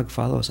this dog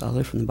follow us all the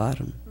way from the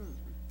bottom.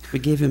 We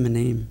gave him a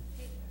name,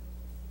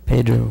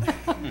 Pedro.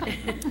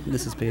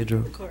 This is Pedro.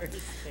 Of course.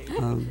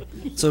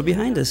 So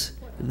behind us,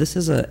 this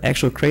is an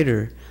actual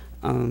crater,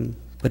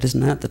 but it's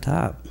not the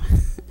top.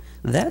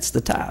 That's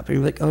the top. And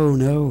you're like, oh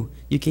no,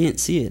 you can't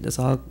see it. It's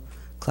all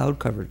cloud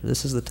covered.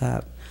 This is the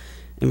top.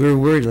 And we were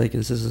worried, like,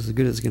 this is as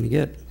good as it's going to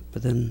get.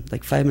 But then,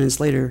 like 5 minutes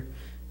later,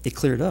 it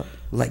cleared up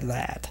like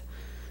that.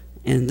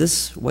 And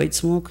this white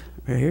smoke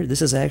right here,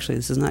 this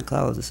is not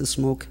clouds. This is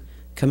smoke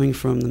coming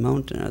from the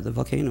mountain, the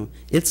volcano.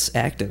 It's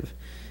active.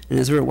 And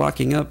as we were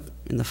walking up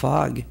in the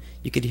fog,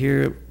 you could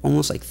hear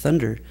almost like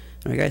thunder.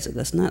 And our guy said,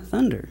 that's not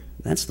thunder.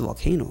 That's the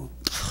volcano.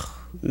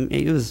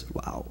 It was,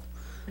 wow.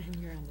 And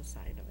you're on the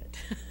side of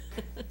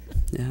it.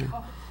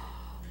 Yeah.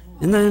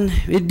 And then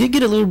it did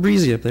get a little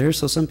breezy up there,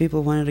 so some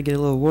people wanted to get a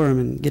little warm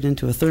and get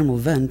into a thermal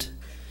vent.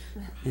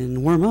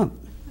 and warm up.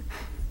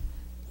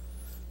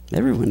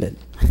 Everyone did.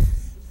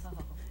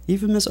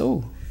 Even Miss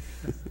O.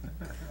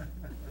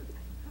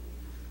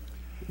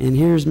 And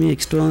here's me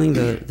extolling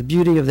the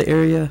beauty of the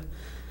area.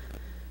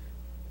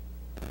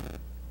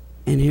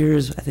 And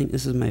here's, I think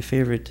this is my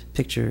favorite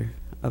picture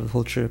of the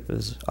whole trip,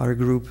 is our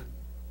group.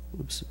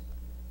 Oops.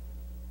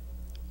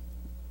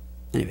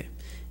 Anyway,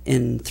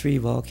 and 3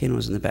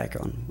 volcanoes in the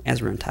background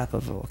as we're on top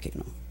of a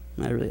volcano.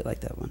 I really like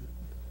that one.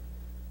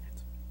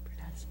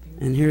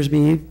 And here's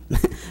me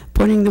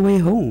pointing the way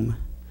home.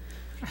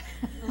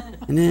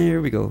 And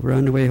there we go, we're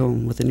on the way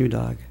home with a new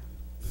dog.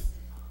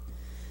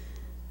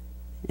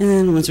 And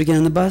then once we get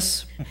on the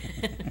bus,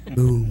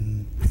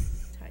 boom.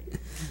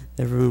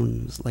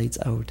 Everyone's lights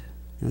out.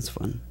 That's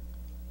fun.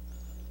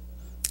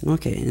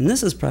 Okay, and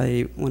this is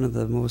probably one of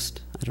the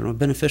most, I don't know,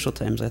 beneficial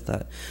times, I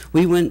thought.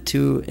 We went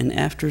to an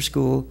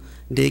after-school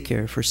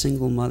daycare for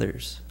single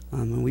mothers.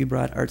 And we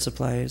brought art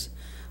supplies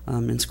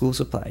and school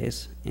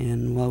supplies.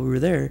 And while we were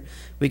there,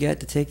 we got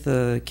to take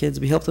the kids,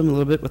 we helped them a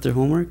little bit with their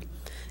homework,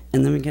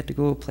 and then we got to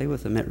go play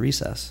with them at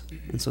recess.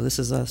 And so this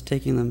is us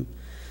taking them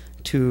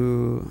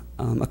to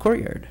a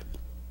courtyard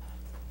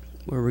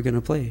where we're going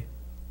to play.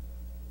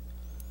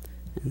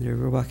 And there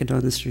we're walking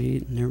down the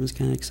street, and everyone's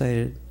kind of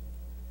excited.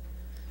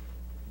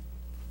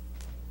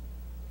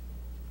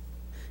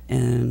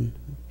 And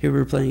here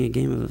we're playing a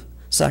game of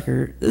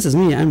soccer. This is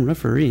me, I'm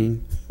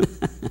refereeing.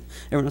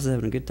 Everyone else is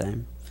having a good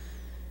time.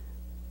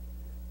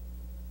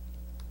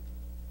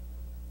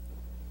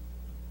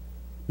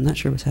 I'm not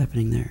sure what's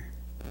happening there.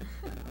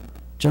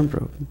 Jump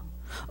rope.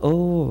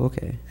 Oh,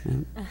 okay.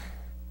 Yeah.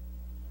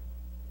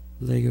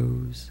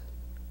 Legos.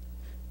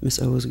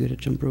 Miss O is good at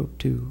jump rope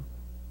too.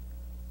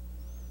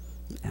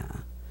 Yeah.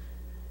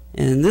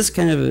 And this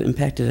kind of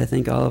impacted, I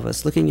think, all of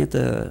us. Looking at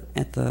the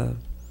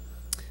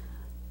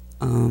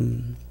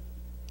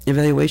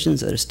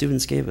evaluations that our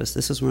students gave us,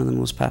 this was one of the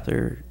most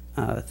popular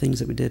things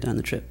that we did on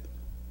the trip.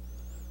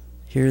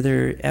 Here,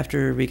 there,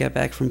 after we got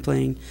back from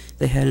playing,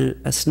 they had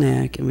a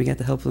snack, and we got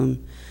to help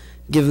them,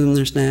 give them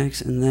their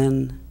snacks, and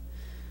then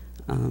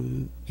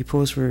we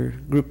posed for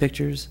group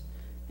pictures.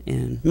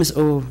 And Miss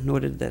O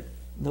noted that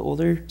the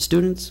older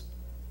students,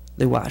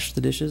 they washed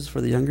the dishes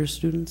for the younger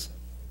students.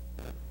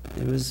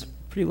 It was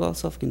pretty well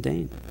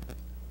self-contained.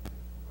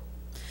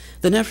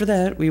 Then after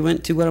that, we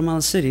went to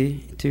Guatemala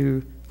City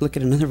to look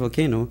at another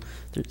volcano.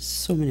 There's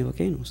so many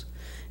volcanoes.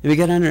 And we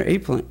got on our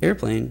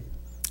airplane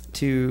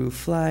to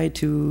fly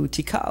to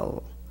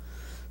Tikal,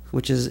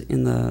 which is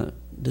in the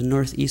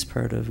northeast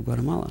part of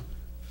Guatemala.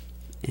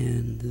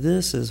 And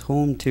this is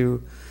home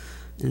to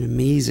an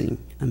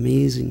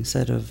amazing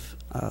set of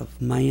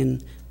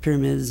Mayan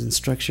pyramids and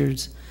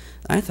structures.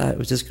 I thought it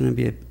was just going to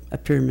be a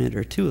pyramid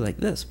or two like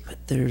this,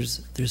 but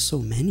there's so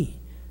many.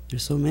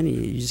 There's so many,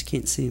 you just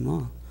can't see them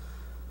all.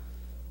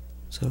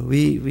 So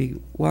we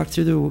walked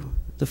through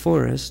the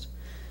forest,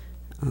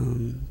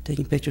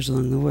 taking pictures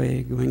along the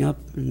way, going up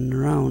and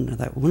around. I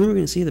thought, when are we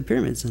going to see the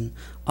pyramids? And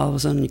all of a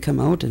sudden you come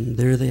out and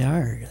there they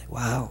are. You're like,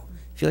 wow.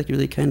 I feel like you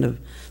really kind of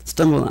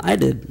stumbled. I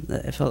did.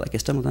 I felt like I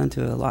stumbled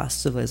onto a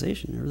lost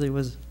civilization. It really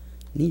was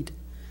neat.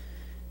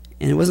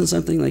 And it wasn't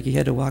something like you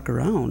had to walk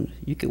around.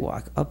 You could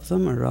walk up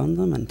them, around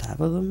them, on top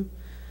of them.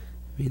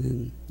 I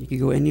mean, you could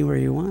go anywhere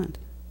you want.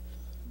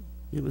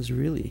 It was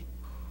really,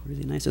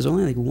 really nice. There's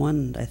only like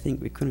one, I think,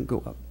 we couldn't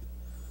go up.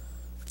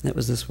 That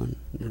was this one.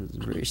 It was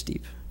very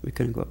steep. We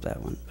couldn't go up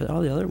that one. But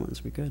all the other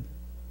ones we could.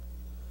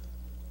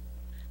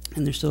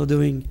 And they're still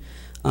doing,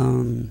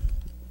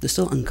 they're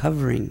still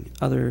uncovering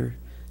other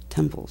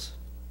temples,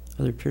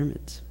 other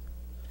pyramids.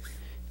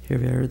 Here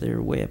we are,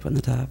 they're way up on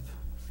the top.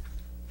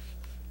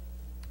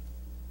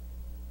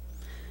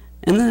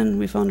 And then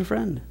we found a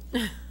friend.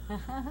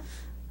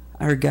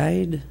 Our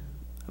guide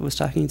was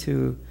talking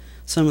to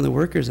some of the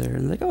workers there,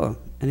 and they're like, oh,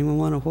 anyone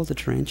want to hold a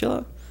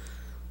tarantula?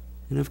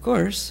 And of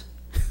course,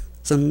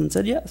 someone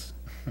said yes.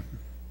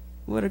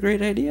 What a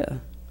great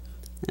idea.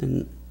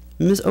 And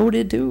Miss O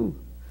did too.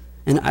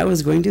 And I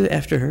was going to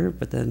after her,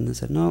 but then they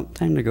said, no,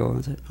 time to go.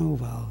 I said, oh,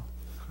 well.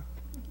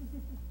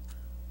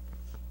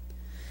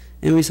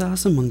 And we saw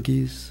some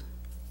monkeys,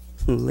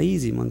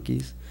 lazy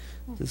monkeys,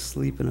 just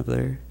sleeping up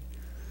there.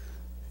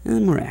 And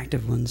then more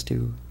active ones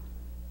too.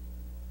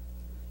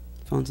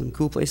 Found some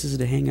cool places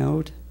to hang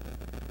out.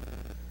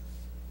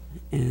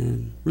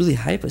 And really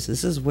high places.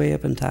 This is way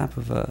up on top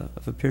of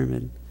a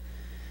pyramid.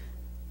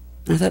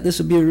 And I thought this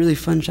would be a really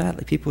fun shot.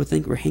 Like people would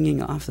think we're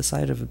hanging off the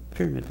side of a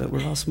pyramid, but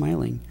we're all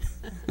smiling.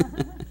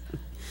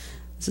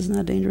 This is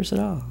not dangerous at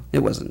all. It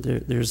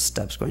wasn't. There's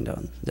steps going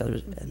down the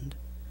other end.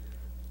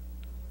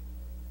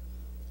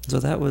 So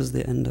that was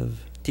the end of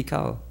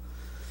Tikal.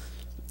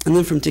 And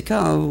then from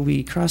Tikal,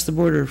 we crossed the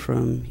border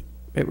from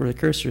right where the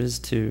cursor is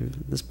to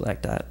this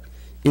black dot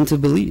into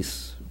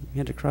Belize. We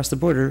had to cross the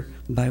border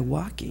by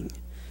walking.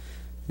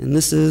 And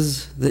this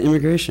is the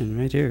immigration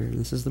right here.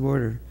 This is the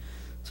border.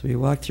 So we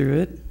walked through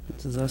it.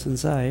 This is us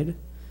inside.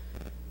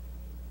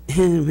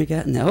 And we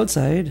got on the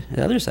outside,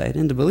 the other side,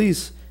 into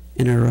Belize,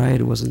 and our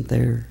ride wasn't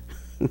there.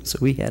 So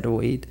we had to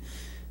wait.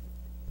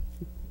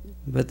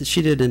 But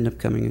she did end up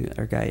coming,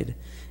 our guide.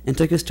 and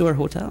took us to our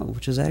hotel,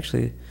 which is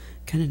actually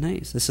kind of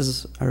nice. This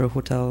is our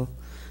hotel,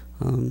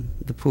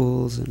 the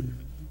pools, and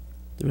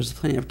there was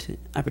plenty of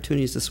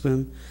opportunities to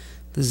swim.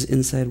 This is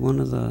inside one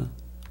of the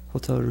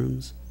hotel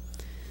rooms.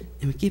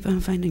 And we keep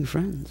on finding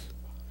friends.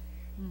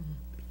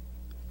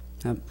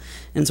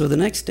 And so the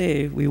next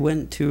day, we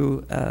went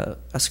to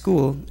a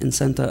school in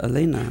Santa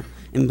Elena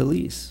in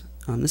Belize.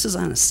 This is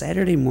on a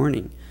Saturday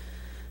morning.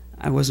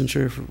 I wasn't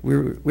sure if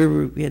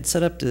we had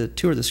set up to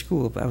tour the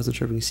school, but I wasn't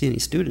sure if we could see any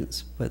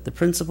students. But the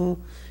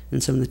principal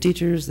and some of the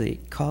teachers, they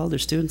called their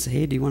students,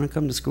 hey, do you want to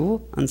come to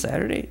school on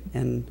Saturday?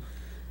 And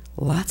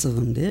lots of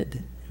them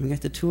did. And we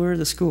got to tour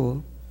the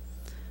school.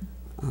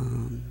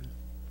 And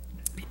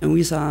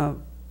we saw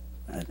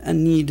a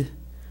need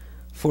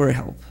for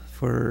help,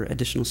 for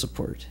additional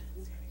support.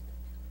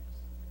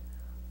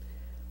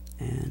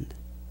 And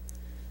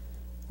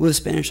with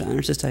Spanish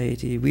Honor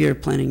Society, we are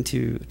planning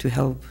to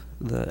help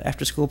the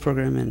after-school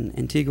program in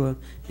Antigua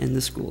and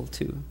the school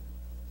too.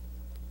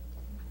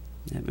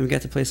 Yeah, and we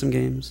got to play some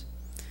games.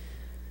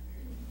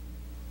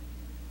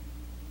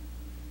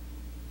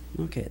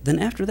 Okay, then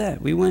after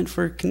that, we went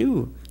for a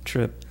canoe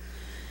trip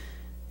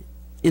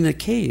in a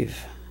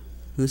cave.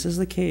 This is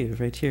the cave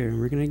right here, and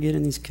we're going to get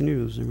in these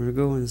canoes, and we're going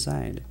to go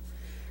inside.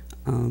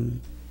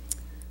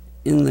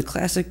 In the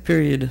classic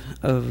period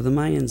of the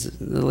Mayans,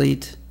 the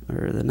late,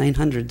 or the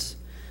 900s,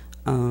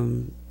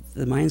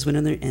 the Mayans went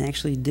in there and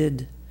actually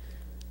did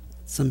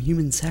some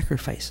human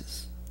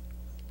sacrifices.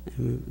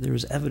 And there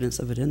was evidence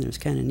of it in there. It's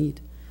kind of neat.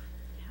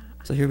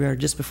 So here we are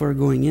just before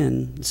going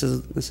in. This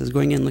is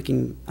going in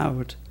looking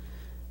out,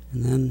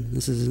 and then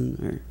this is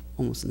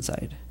almost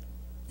inside.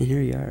 And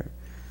here you are.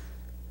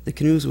 The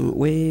canoes went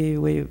way,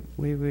 way,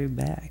 way, way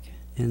back,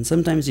 and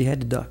sometimes you had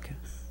to duck.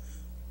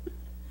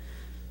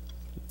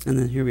 And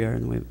then here we are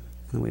on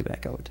the way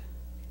back out.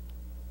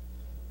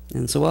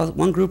 And so while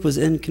one group was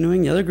in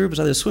canoeing, the other group was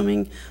either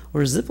swimming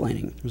or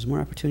ziplining. There was more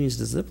opportunities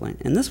to zipline.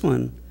 And this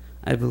one,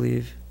 I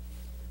believe,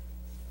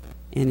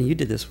 Annie, you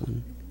did this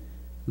one.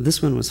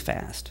 This one was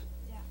fast.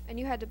 Yeah, and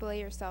you had to belay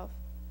yourself.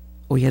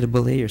 Oh, you had to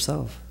belay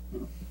yourself.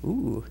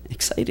 Ooh,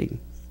 exciting.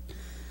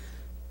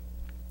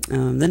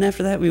 Then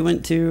after that, we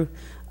went to,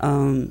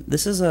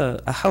 this is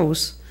a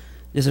house,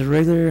 it's a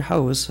regular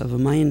house of a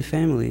Mayan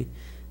family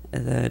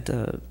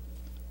that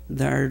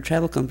our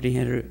travel company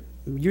had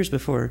years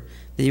before.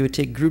 They would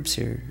take groups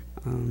here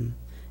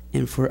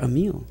and for a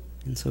meal.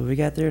 And so we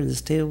got there, and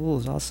this table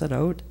was all set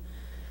out.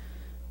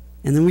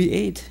 And then we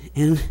ate,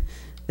 and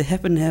they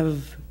happened to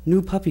have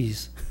new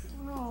puppies.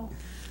 Oh.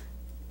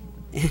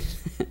 Yeah,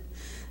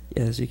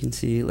 as you can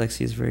see,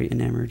 Lexi is very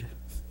enamored.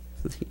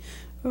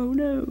 Oh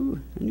no,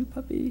 a new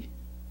puppy.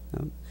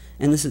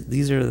 And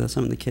these are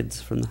some of the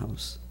kids from the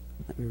house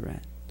that we were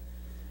at.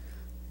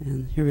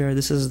 And here we are.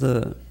 This is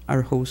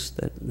our host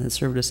that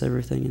served us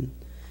everything and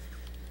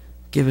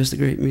gave us the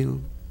great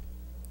meal.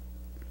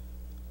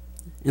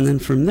 And then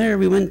from there,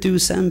 we went to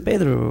San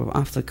Pedro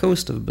off the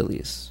coast of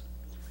Belize.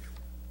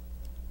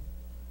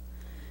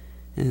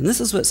 And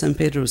this is what San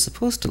Pedro is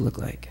supposed to look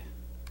like.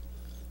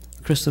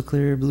 Crystal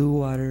clear, blue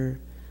water,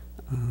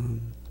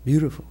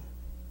 beautiful.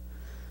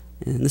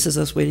 And this is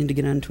us waiting to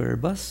get onto our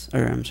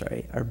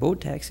our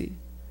boat taxi.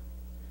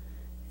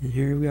 And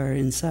here we are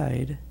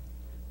inside,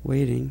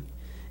 waiting.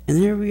 And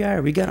here we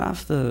are. We got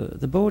off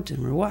the boat,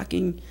 and we're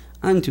walking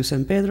onto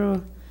San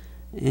Pedro.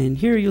 And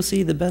here you'll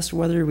see the best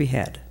weather we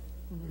had.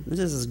 This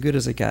is as good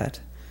as it got.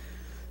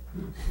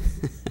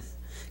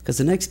 Because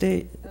the next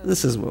day,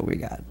 this is what we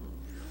got.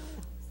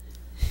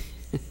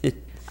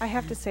 I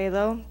have to say,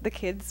 though, the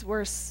kids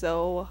were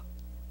so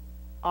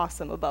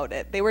awesome about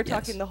it. They were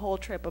talking the whole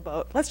trip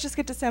about, let's just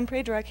get to San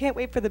Pedro. I can't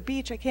wait for the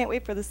beach. I can't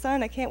wait for the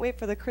sun. I can't wait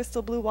for the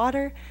crystal blue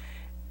water.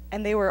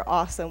 And they were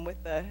awesome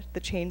with the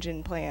change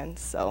in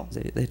plans. So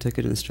they took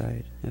it in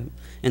stride. Yep.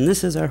 And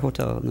this is our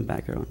hotel in the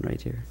background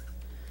right here.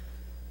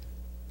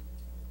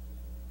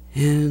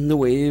 And the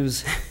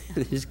waves,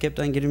 they just kept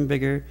on getting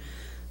bigger.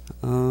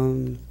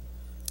 And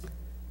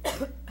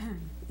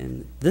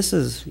this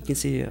is, you can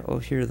see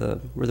here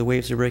where the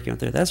waves are breaking out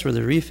there. That's where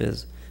the reef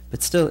is,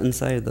 but still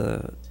inside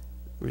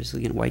we're just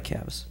getting white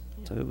caps.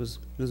 So it was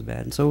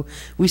bad. And so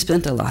we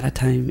spent a lot of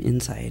time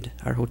inside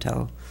our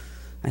hotel.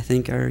 I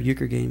think our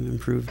euchre game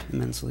improved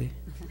immensely.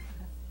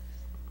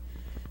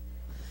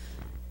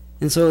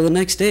 And so the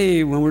next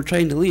day, when we're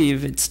trying to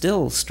leave, it's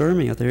still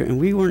stormy out there, and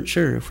we weren't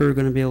sure if we were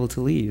going to be able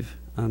to leave.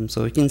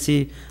 So you can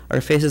see our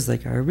faces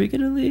like, are we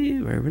going to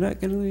leave? Are we not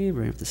going to leave?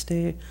 We're going to have to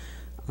stay.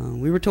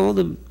 We were told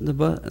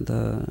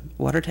the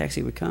water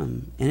taxi would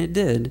come, and it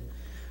did.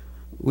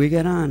 We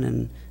got on,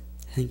 and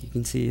I think you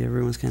can see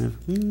everyone's kind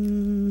of, this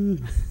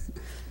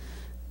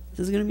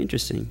is going to be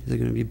interesting. Is it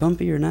going to be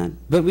bumpy or not?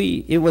 But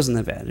it wasn't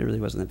that bad. It really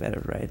wasn't that bad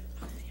of a ride.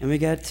 And we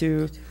got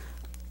to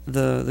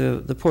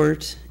the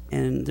port,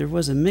 and there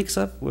was a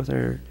mix-up with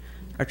our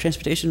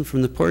transportation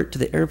from the port to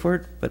the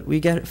airport, but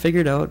we got it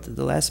figured out at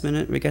the last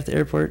minute. We got to the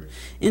airport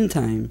in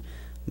time,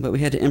 but we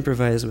had to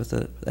improvise with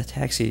a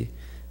taxi.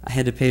 I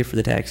had to pay for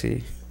the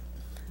taxi,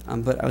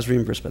 but I was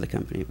reimbursed by the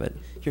company. But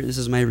here, this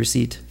is my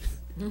receipt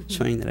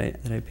showing that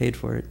I paid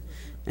for it.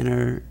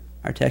 and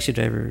our taxi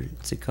driver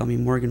to call me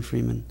Morgan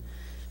Freeman.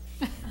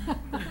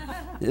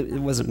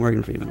 It wasn't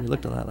Morgan Freeman. It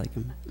looked a lot like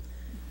him.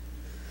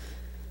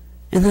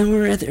 And then we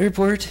were at the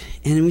airport,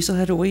 and we still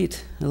had to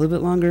wait a little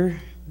bit longer,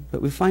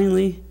 but we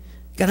finally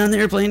got on the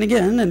airplane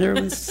again, and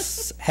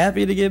everyone's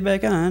happy to get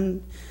back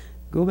on,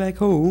 go back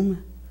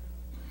home.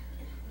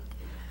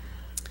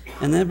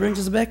 And that brings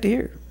us back to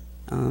here.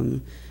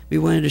 We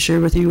wanted to share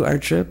with you our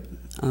trip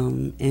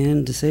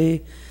and to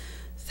say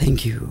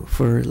thank you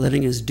for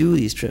letting us do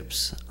these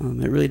trips.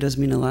 It really does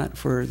mean a lot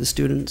for the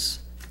students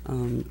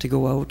to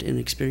go out and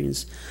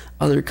experience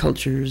other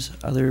cultures,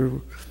 other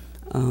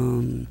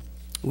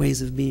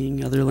ways of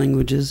being, other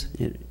languages.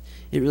 It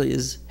really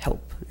is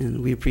help,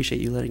 and we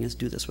appreciate you letting us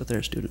do this with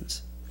our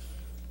students.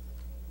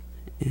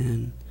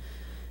 And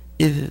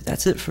if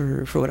that's it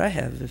for what I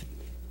have,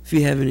 if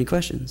you have any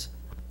questions.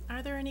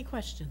 Are there any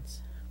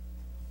questions?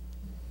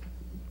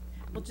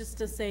 Well, just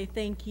to say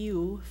thank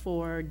you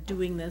for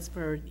doing this,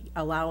 for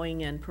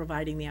allowing and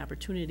providing the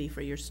opportunity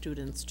for your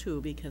students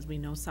too, because we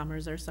know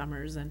summers are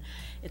summers and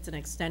it's an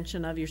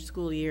extension of your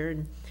school year,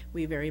 and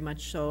we very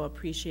much so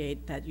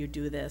appreciate that you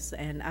do this.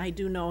 And I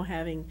do know,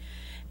 having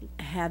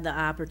had the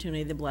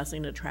opportunity, the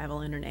blessing to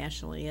travel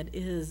internationally, it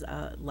is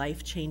a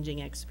life-changing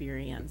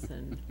experience.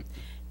 And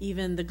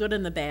even the good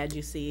and the bad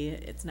you see,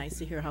 it's nice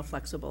to hear how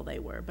flexible they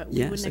were. But we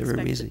Yes, wouldn't they were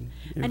expect amazing.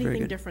 They were very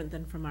anything good. different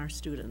than from our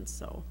students,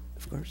 so.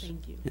 Of course.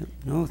 Thank you. Yep.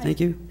 No,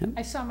 thank you. Yep.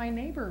 I saw my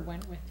neighbor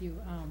went with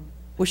you,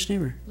 Which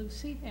neighbor?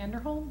 Lucy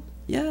Anderholm.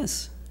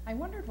 Yes. I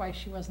wondered why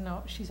she wasn't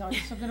out. She's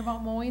always so good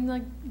about mowing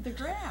the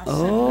grass.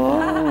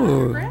 Oh.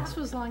 Her grass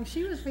was long.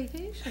 She was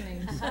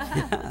vacationing. So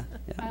Yeah,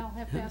 I'll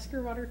have to ask her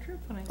about her trip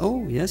when I see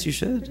Oh, her. yes, you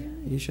should. Pretty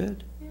nice. You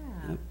should. Yeah.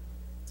 Yep.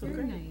 So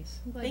Very great. nice.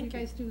 I'm glad Thank you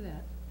you. guys do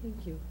that.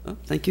 Thank you. Oh,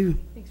 thank you.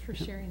 Thanks for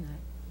sharing that.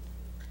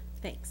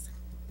 Thanks.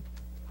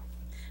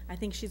 I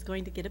think she's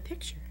going to get a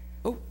picture.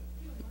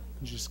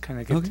 Just kind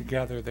of get Okay.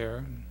 together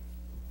there.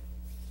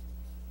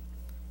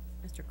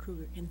 Mr.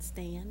 Kruger can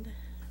stand.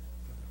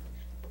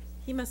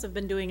 He must have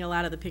been doing a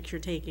lot of the picture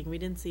taking. We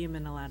didn't see him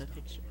in a lot of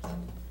pictures.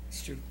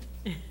 It's true.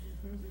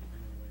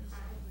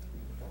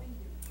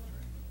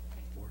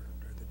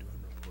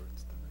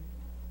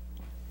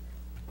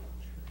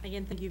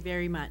 Again, thank you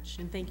very much,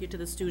 and thank you to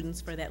the students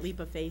for that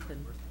leap of faith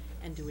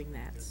and doing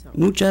that, so.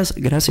 Muchas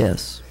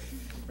gracias.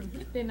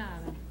 De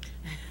nada.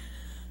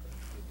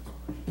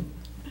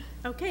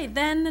 Okay,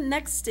 then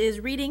next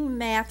is reading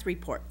math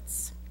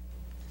reports.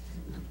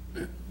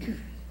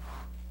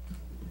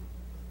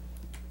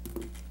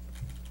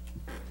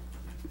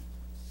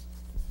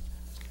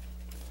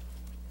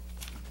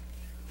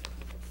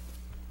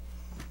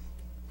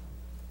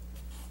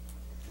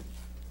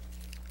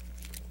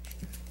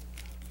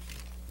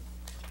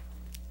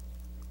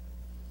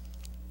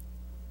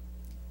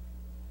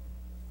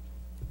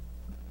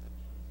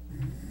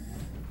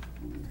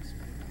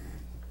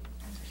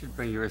 Should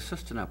bring your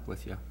assistant up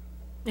with you.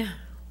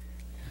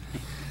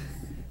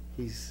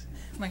 He's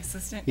My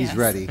assistant, He's yes.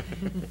 ready.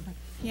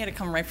 He had to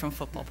come right from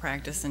football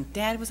practice, and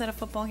Dad was at a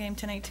football game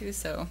tonight too,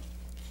 so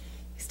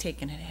he's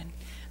taking it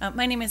in.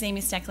 My name is Amy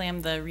Steckley.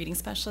 I'm the reading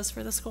specialist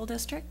for the school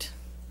district,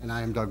 And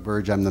I am Doug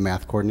Burge. I'm the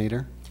math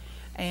coordinator.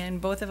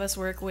 and both of us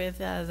work with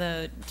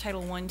the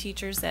Title I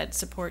teachers that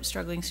support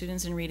struggling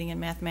students in reading and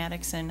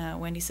mathematics, and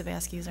Wendy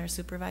Savasky is our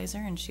supervisor,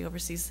 and she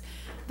oversees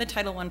the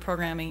Title I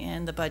programming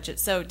and the budget.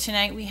 So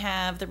tonight we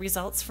have the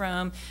results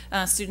from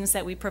students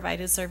that we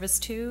provided service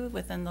to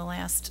within the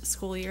last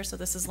school year, so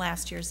this is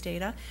last year's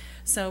data.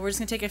 So we're just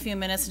going to take a few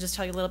minutes and just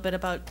tell you a little bit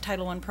about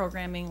Title I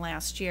programming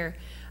last year.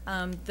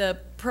 The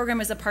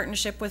program is a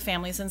partnership with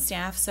families and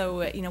staff,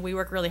 so we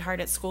work really hard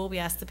at school. We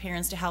ask the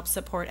parents to help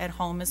support at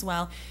home as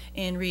well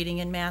in reading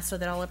and math so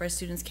that all of our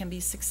students can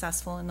be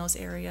successful in those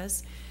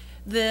areas.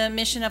 The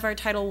mission of our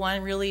Title I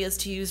really is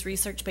to use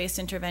research-based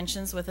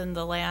interventions. Within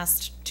the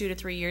last 2 to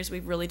 3 years,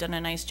 we've really done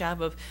a nice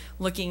job of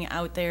looking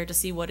out there to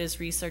see what is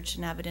research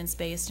and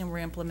evidence-based, and we're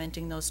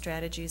implementing those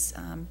strategies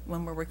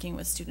when we're working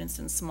with students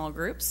in small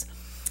groups.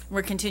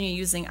 We're continuing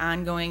using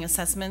ongoing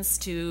assessments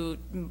to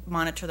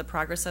monitor the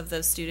progress of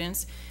those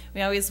students.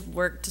 We always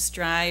work to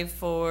strive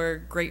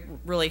for great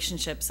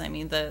relationships. I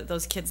mean,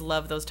 those kids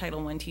love those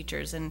Title I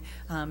teachers, and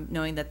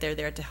knowing that they're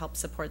there to help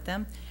support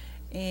them.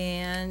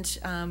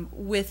 And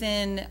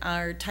within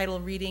our title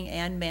reading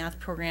and math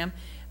program,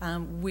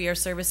 we are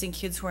servicing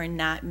kids who are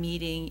not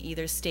meeting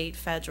either state,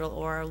 federal,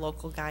 or our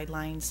local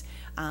guidelines,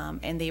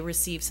 and they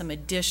receive some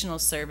additional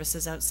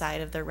services outside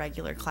of their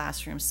regular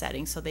classroom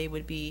setting. So they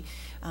would be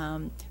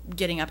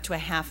getting up to a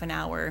half an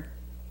hour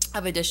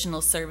of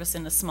additional service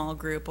in a small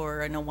group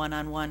or in a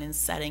one-on-one in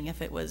setting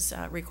if it was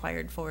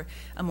required for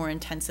a more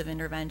intensive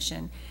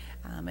intervention.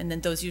 And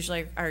then those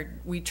usually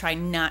we try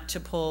not to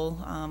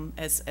pull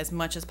as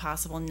much as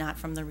possible, not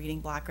from the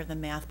reading block or the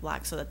math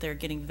block, so that they're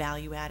getting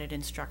value-added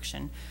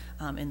instruction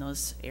in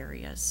those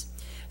areas.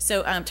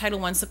 So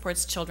Title I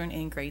supports children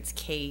in grades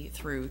K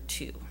through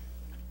 2.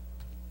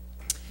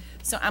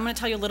 So I'm going to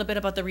tell you a little bit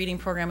about the reading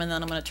program, and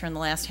then I'm going to turn the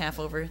last half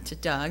over to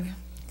Doug,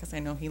 because I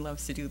know he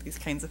loves to do these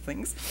kinds of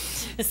things.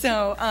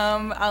 So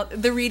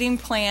the reading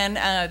plan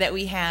that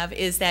we have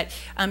is that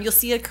you'll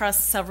see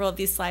across several of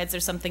these slides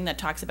there's something that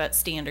talks about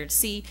Standard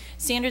C.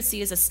 Standard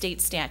C is a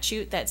state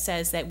statute that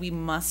says that we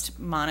must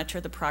monitor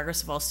the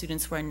progress of all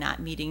students who are not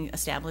meeting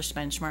established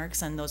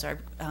benchmarks, and those are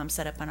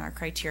set up on our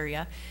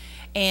criteria.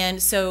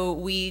 And so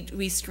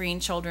we screen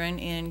children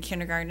in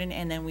kindergarten,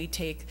 and then we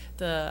take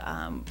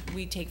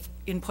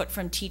input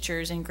from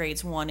teachers in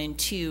grades 1 and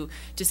 2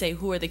 to say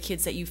who are the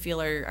kids that you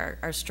feel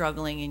are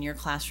struggling in your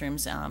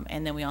classrooms,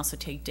 and then we also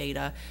take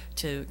data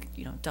to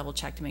double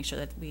check to make sure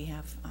that we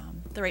have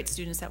the right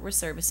students that we're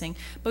servicing.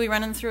 But we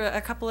run them through a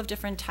couple of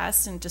different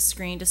tests and to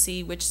screen to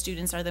see which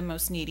students are the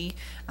most needy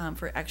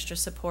for extra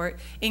support.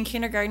 In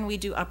kindergarten, we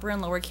do upper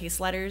and lower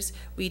case letters.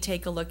 We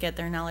take a look at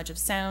their knowledge of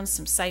sounds,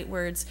 some sight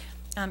words.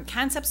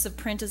 Concepts of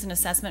print as an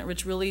assessment,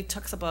 which really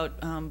talks about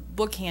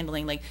book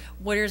handling, like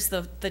what is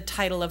the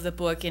title of the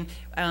book,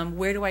 and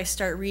where do I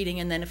start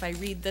reading, and then if I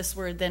read this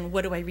word, then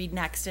what do I read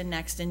next and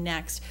next and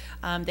next.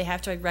 They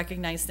have to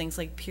recognize things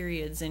like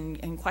periods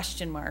and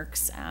question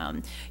marks.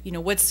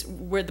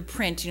 Where the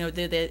print,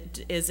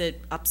 is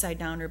it upside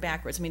down or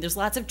backwards? I mean, there's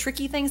lots of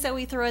tricky things that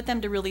we throw at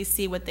them to really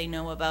see what they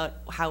know about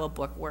how a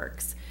book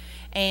works.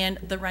 And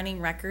the running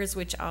records,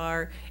 which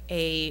are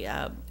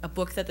a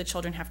book that the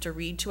children have to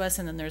read to us,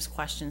 and then there's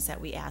questions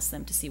that we ask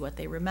them to see what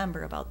they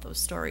remember about those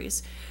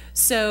stories.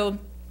 So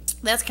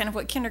that's kind of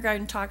what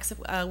kindergarten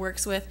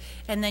works with.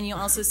 And then you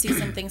also see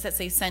some things that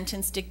say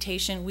sentence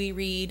dictation. We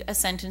read a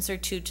sentence or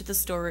two to the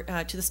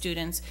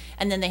students,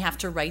 and then they have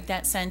to write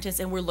that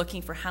sentence, and we're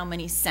looking for how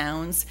many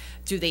sounds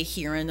do they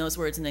hear in those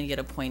words, and then you get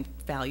a point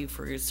value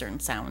for certain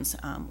sounds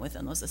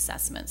within those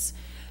assessments.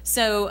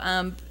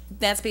 So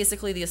that's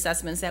basically the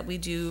assessments that we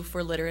do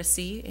for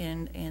literacy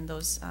in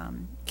those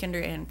kinder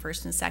and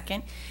first and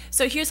second.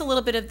 So here's a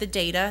little bit of the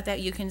data that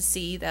you can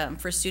see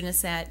for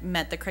students that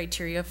met the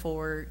criteria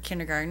for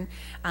kindergarten.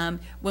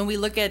 When we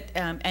look at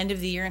end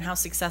of the year and how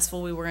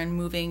successful we were in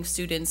moving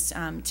students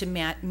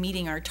to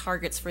meeting our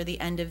targets for the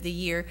end of the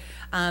year,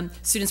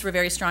 students were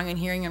very strong in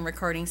hearing and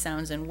recording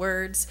sounds and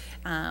words,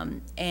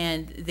 and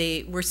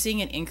we're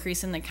seeing an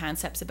increase in the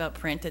concepts about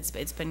print.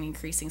 It's been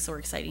increasing, so we're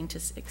exciting to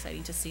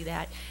see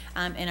that.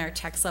 In our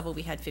text level,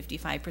 we had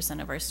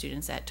 55% of our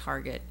students at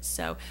target.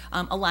 So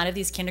a lot of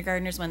these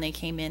kindergartners, when they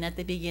came in at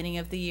the beginning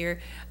of the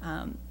year,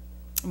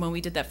 when we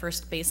did that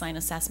first baseline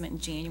assessment in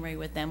January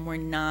with them, were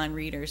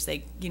non-readers.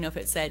 They, if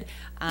it said,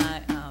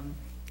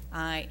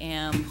 I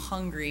am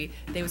hungry,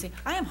 they would say,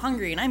 I am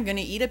hungry and I'm going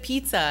to eat a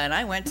pizza and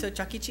I went to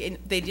Chuck E. Cheese. And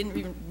they didn't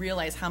even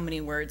realize how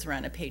many words were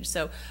on a page.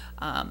 So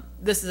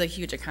this is a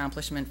huge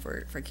accomplishment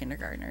for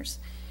kindergartners.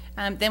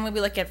 Then when we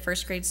look at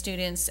first grade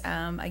students,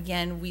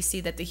 again, we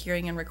see that the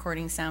hearing and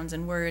recording sounds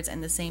and words,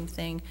 and the same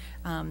thing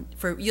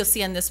you'll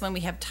see on this one,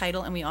 we have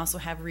title and we also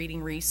have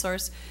reading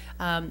resource.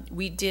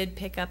 We did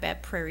pick up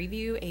at Prairie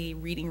View a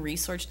reading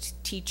resource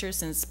teacher,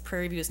 since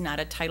Prairie View is not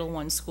a Title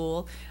I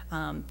school.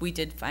 We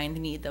did find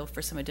the need, though,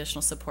 for some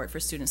additional support for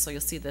students, so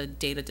you'll see the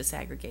data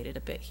disaggregated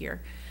a bit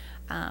here.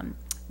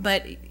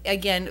 But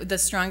again, the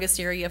strongest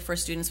area for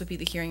students would be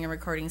the hearing and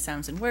recording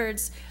sounds and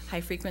words,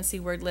 high frequency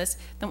word list.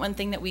 The one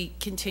thing that we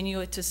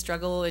continue to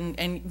struggle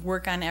and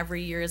work on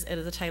every year as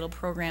a title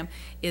program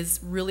is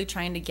really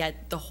trying to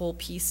get the whole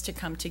piece to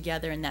come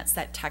together, and that's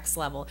that text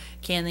level.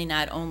 Can they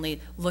not only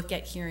look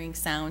at hearing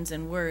sounds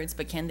and words,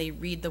 but can they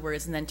read the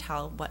words and then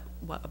tell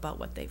about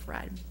what they've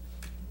read?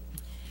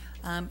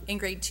 In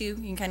grade 2, you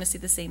can kind of see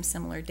the same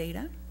similar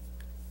data.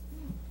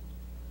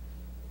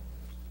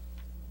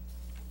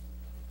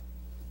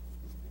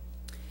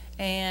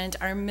 And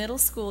our middle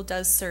school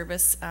does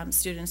service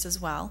students as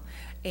well.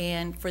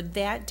 And for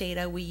that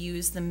data, we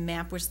use the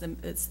MAP, which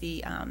it's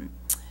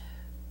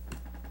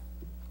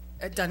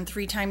done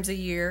 3 times a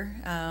year.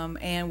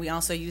 And we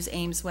also use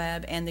Ames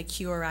Web and the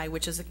QRI,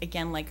 which is,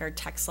 again, like our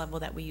text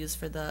level that we use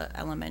for the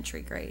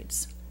elementary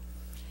grades.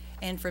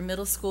 And for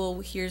middle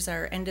school, here's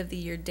our end of the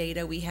year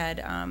data. We had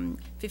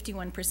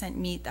 51%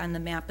 meet on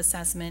the MAP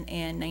assessment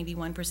and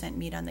 91%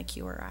 meet on the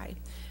QRI.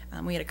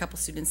 We had a couple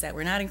students that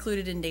were not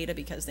included in data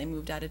because they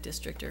moved out of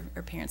district or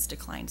parents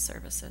declined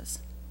services.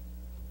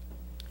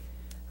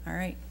 All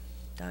right,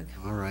 Doug.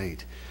 All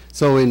right.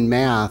 So in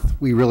math,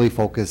 we really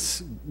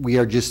focus, we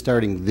are just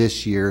starting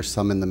this year,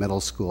 some in the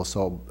middle school,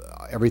 so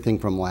everything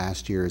from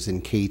last year is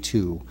in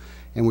K2.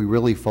 And we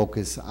really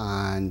focus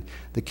on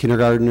the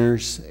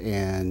kindergartners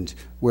and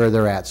where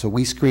they're at. So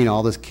we screen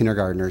all the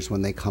kindergartners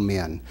when they come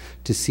in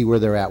to see where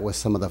they're at with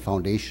some of the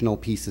foundational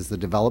pieces, the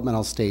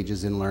developmental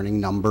stages in learning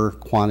number,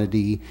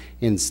 quantity,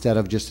 instead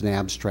of just an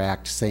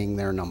abstract saying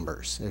their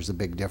numbers. There's a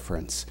big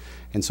difference.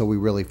 And so we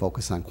really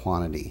focus on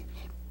quantity.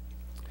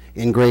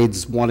 In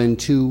grades 1 and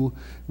 2,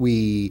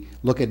 we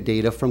look at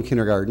data from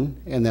kindergarten,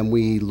 and then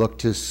we look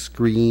to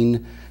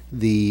screen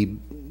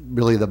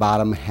really the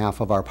bottom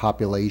half of our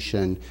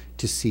population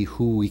to see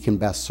who we can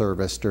best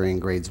service during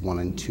grades 1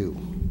 and 2.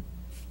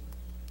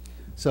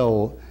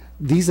 So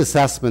these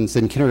assessments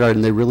in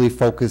kindergarten, they really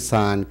focus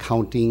on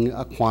counting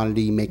a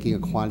quantity, making a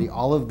quantity,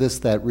 all of this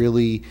that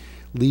really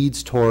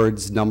leads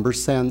towards number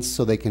sense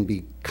so they can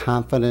be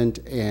confident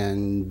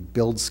and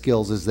build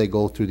skills as they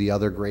go through the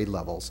other grade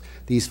levels.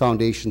 These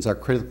foundations are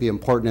critically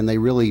important, and they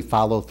really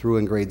follow through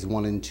in grades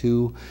 1 and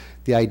 2.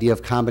 The idea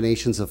of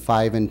combinations of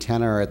 5 and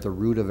 10 are at the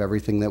root of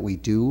everything that we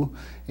do.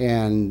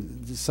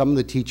 And some of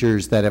the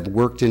teachers that have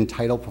worked in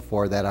title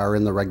before that are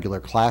in the regular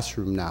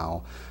classroom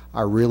now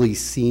are really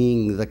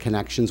seeing the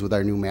connections with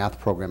our new math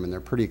program, and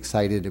they're pretty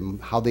excited in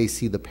how they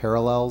see the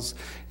parallels.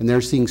 And they're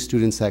seeing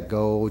students that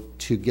go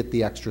to get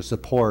the extra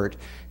support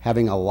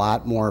having a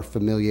lot more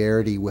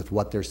familiarity with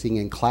what they're seeing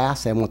in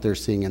class and what they're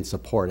seeing in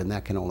support, and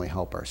that can only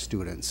help our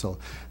students. So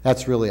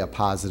that's really a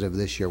positive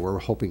this year. We're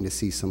hoping to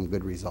see some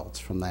good results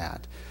from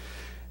that.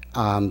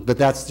 But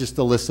that's just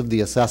a list of the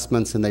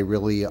assessments, and they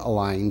really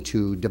align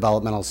to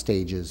developmental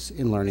stages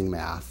in learning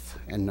math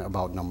and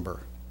about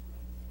number.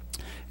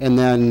 And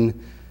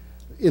then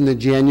in the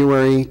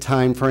January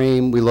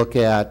timeframe, we look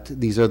at,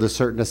 these are the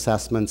certain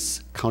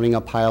assessments, counting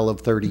a pile of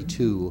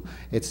 32.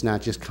 It's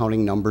not just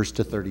counting numbers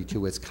to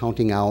 32, it's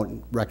counting out,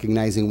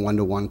 recognizing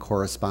one-to-one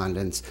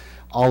correspondence.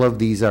 All of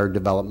these are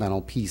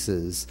developmental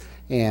pieces.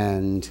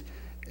 And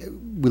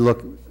we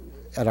look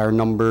at our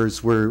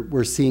numbers,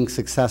 we're seeing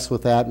success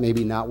with that,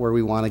 maybe not where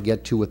we want to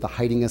get to with the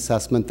heighting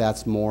assessment.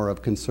 That's more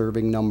of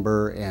conserving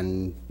number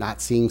and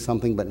not seeing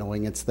something but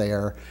knowing it's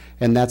there,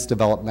 and that's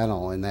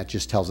developmental, and that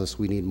just tells us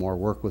we need more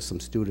work with some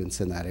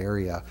students in that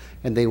area,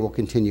 and they will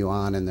continue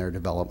on in their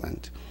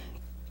development.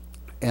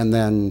 And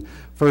then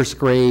first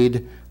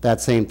grade,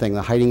 that same thing,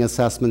 the heighting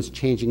assessments,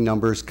 changing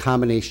numbers,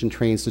 combination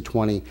trains to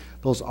 20,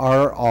 those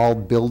are all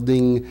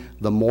building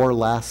the more or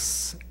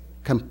less,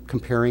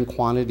 comparing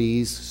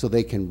quantities so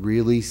they can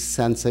really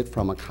sense it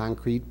from a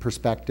concrete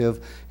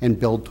perspective and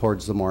build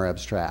towards the more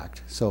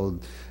abstract. So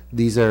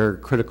these are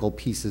critical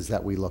pieces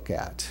that we look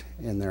at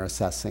in their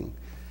assessing.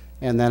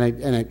 And then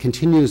it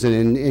continues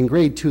in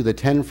grade 2, the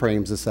 10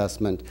 frames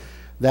assessment.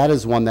 That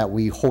is one that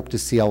we hope to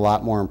see a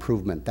lot more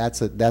improvement.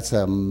 That's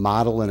a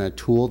model and a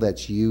tool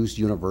that's used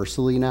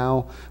universally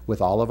now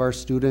with all of our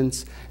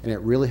students, and it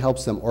really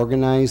helps them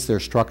organize their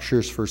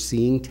structures for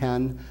seeing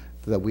 10.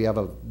 That we have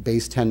a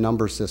base 10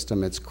 number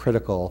system, it's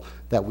critical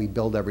that we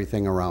build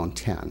everything around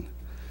 10.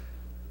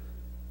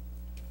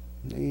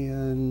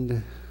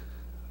 And,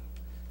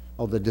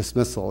 oh, the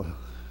dismissal.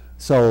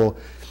 So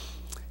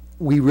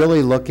we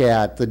really look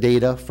at the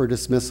data for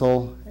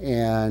dismissal,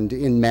 and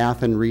in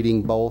math and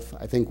reading both,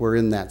 I think we're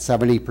in that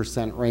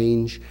 70%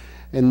 range.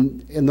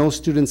 And those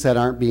students that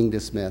aren't being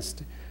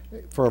dismissed,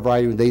 for a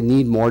variety, they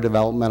need more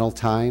developmental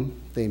time.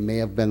 They may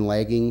have been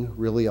lagging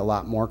really a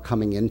lot more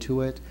coming into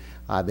it.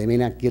 They may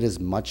not get as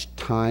much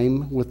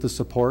time with the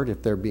support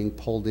if they're being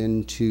pulled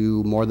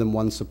into more than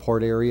one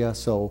support area.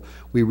 So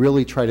we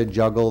really try to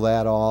juggle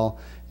that all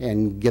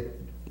and get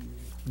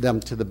them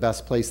to the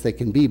best place they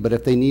can be. But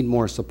if they need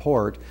more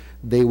support,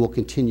 they will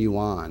continue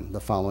on the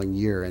following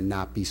year and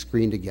not be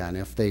screened again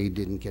if they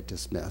didn't get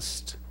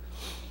dismissed.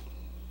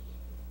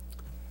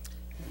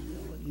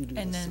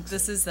 And then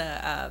this is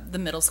the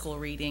middle school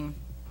reading.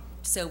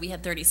 So we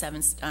had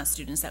 37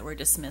 students that were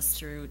dismissed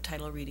through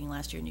title reading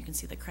last year, and you can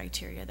see the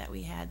criteria that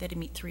we had. They had to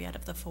meet 3 out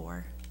of the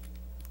 4.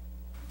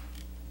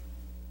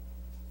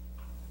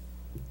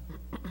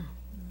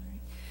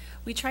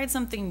 We tried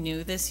something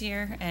new this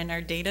year, and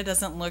our data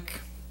doesn't look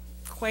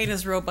quite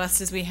as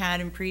robust as we had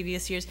in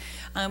previous years.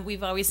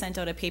 We've always sent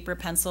out a paper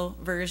pencil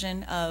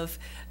version of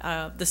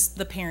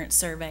the parent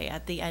survey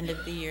at the end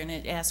of the year, and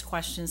it asks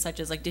questions such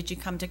as, like, did you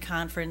come to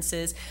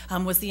conferences?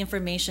 Was the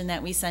information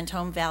that we sent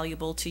home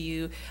valuable to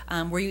you?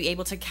 Were you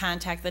able to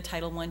contact the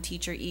Title I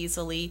teacher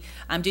easily?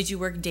 Did you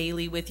work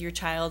daily with your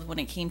child when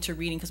it came to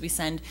reading? Because we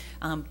send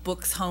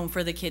books home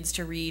for the kids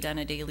to read on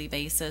a daily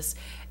basis.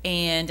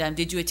 And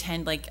did you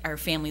attend, like, our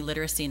family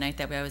literacy night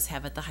that we always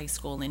have at the high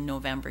school in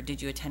November?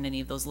 Did you attend any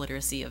of those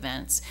literacy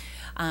events?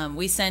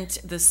 We sent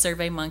the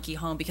Survey Monkey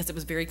home because it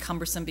was very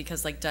cumbersome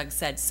because, like Doug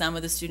said, some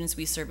of the students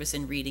we service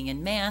in reading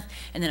and math,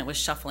 and then it was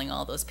shuffling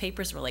all those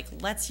papers. We're like,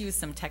 let's use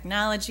some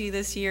technology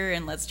this year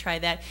and let's try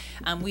that.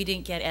 We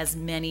didn't get as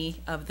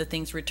many of the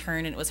things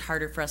returned, and it was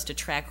harder for us to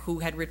track who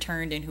had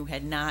returned and who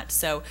had not.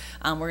 So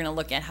we're going to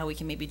look at how we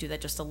can maybe do that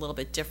just a little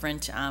bit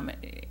different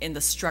in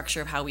the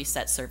structure of how we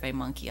set Survey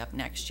Monkey up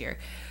next year.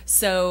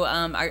 So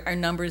our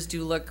numbers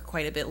do look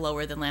quite a bit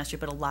lower than last year,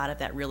 but a lot of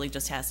that really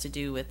just has to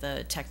do with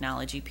the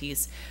technology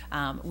piece.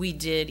 We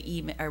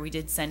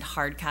did send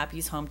hard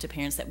copies home to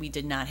parents that we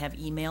did not have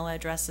email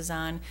addresses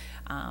on.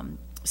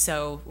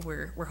 So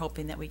we're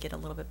hoping that we get a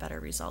little bit better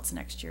results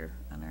next year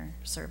on our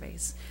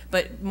surveys.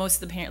 But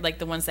most of the parents, like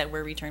the ones that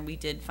were returned, we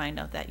did find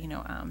out that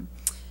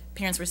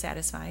parents were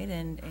satisfied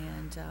and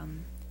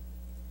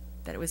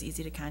that it was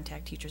easy to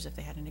contact teachers if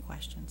they had any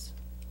questions.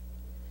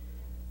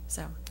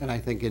 So. And I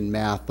think in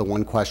math, the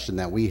one question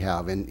that we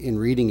have, in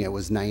reading it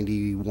was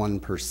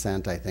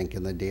 91%, I think,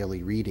 in the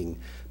daily reading,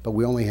 but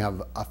we only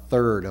have a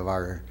third of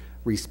our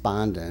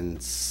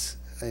respondents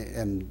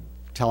and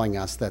telling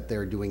us that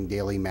they're doing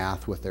daily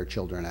math with their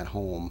children at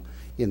home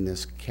in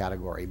this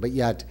category. But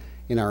yet,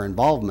 in our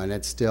involvement,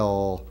 it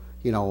still,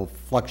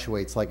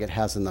 fluctuates like it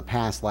has in the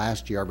past.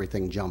 Last year,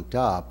 everything jumped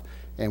up,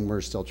 and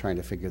we're still trying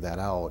to figure that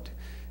out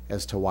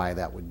as to why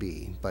that would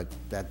be. But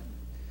that,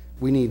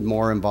 we need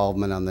more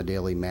involvement on the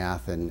daily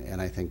math,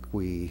 and I think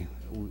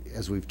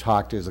as we've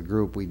talked as a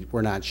group,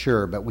 we're not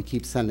sure, but we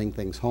keep sending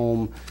things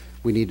home.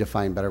 We need to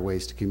find better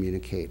ways to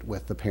communicate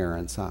with the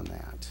parents on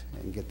that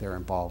and get their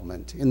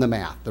involvement in the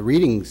math. The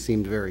reading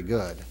seemed very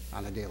good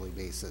on a daily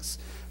basis,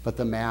 but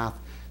the math,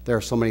 there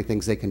are so many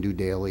things they can do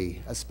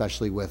daily,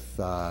 especially with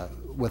the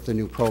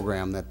new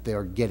program, that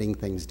they're getting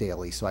things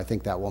daily. So I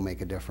think that will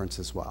make a difference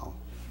as well.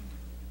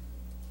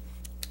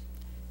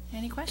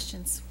 Any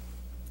questions?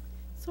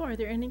 So are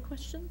there any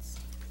questions?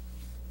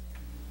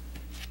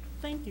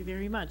 Thank you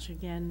very much.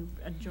 Again,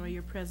 enjoy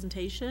your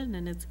presentation,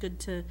 and it's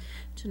good to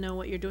know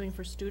what you're doing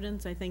for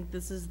students. I think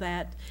this is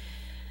that,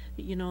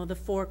 you know, the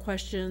 4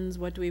 questions: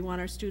 what do we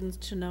want our students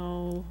to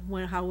know?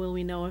 How will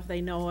we know if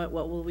they know it?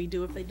 What will we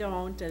do if they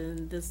don't?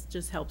 And this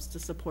just helps to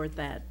support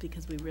that,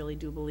 because we really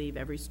do believe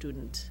every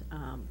student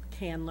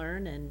can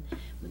learn, and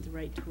with the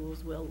right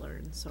tools will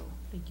learn. So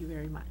thank you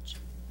very much.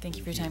 Thank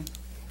you for your time.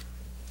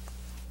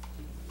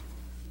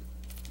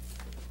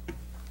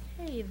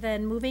 Okay,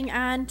 then moving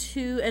on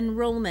to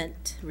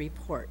enrollment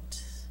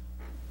report.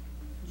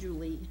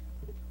 Julie.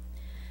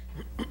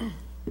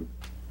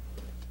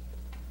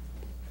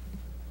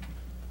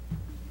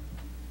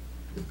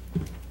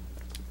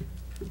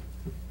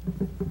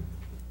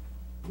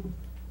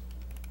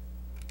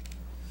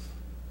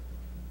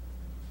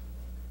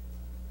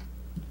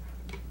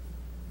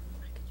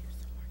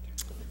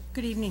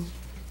 Good evening.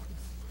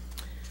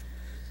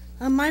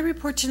 My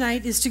report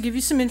tonight is to give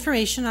you some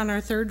information on our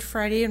third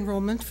Friday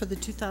enrollment for the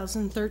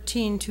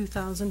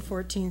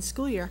 2013-2014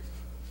 school year.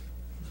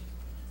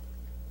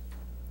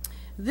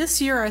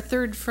 This year, our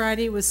third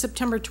Friday was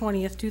September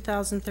 20th,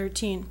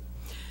 2013.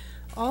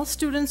 All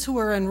students who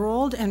were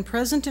enrolled and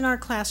present in our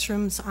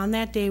classrooms on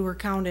that day were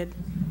counted.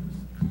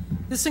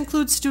 This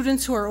includes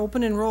students who are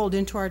open enrolled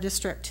into our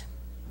district.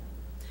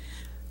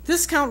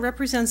 This count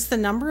represents the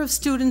number of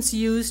students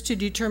used to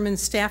determine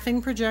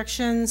staffing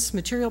projections,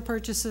 material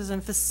purchases,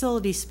 and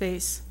facility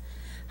space.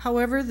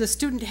 However, the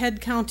student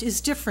head count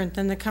is different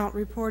than the count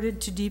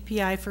reported to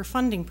DPI for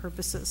funding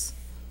purposes.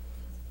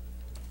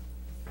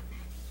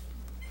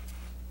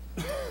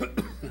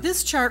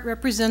 This chart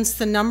represents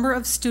the number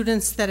of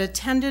students that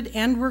attended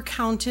and were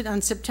counted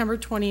on September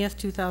 20th,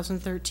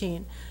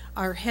 2013,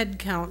 our head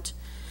count.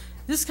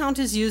 This count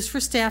is used for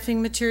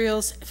staffing,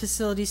 materials,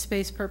 facility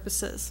space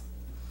purposes.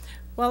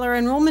 While our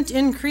enrollment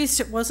increased,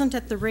 it wasn't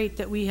at the rate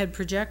that we had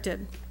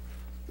projected.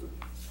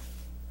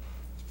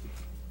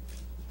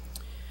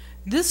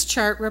 This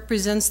chart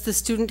represents the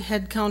student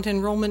headcount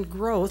enrollment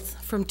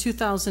growth from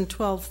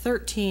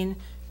 2012-13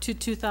 to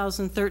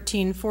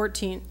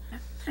 2013-14.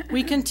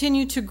 We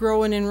continue to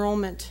grow in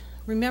enrollment.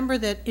 Remember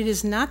that it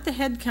is not the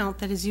headcount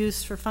that is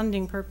used for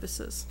funding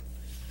purposes.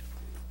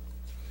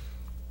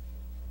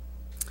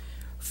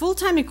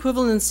 Full-time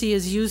equivalency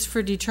is used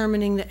for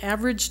determining the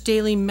average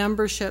daily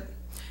membership,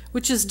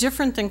 which is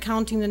different than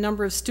counting the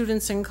number of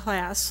students in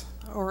class,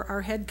 or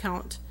our head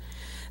count.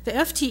 The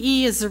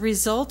FTE is the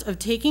result of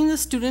taking the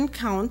student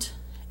count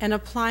and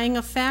applying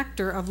a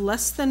factor of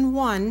less than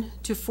 1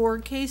 to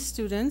 4K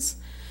students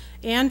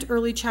and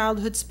early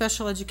childhood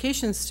special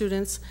education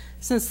students,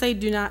 since they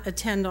do not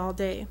attend all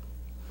day.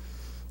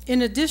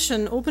 In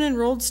addition, open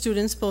enrolled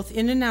students both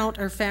in and out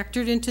are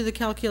factored into the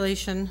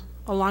calculation,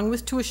 along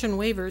with tuition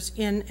waivers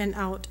in and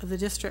out of the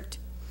district.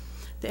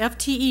 The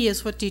FTE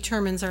is what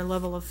determines our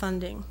level of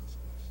funding.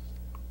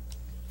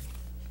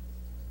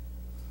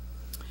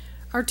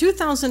 Our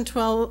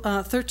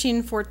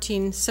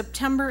 2013-14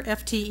 September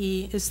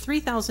FTE is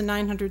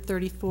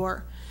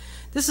 3,934.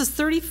 This is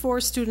 34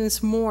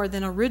 students more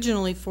than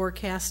originally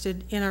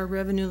forecasted in our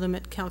revenue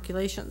limit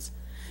calculations.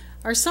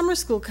 Our summer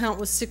school count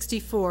was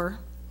 64,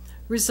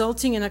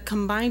 resulting in a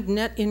combined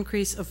net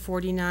increase of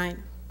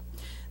 49.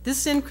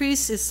 This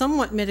increase is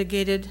somewhat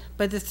mitigated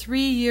by the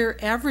 3-year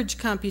average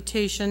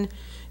computation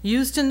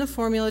used in the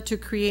formula to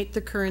create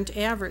the current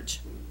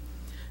average.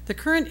 The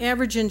current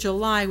average in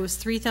July was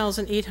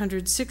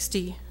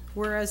 3,860,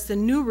 whereas the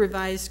new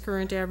revised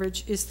current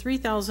average is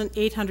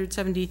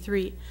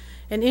 3,873,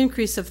 an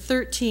increase of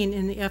 13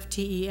 in the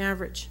FTE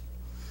average.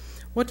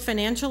 What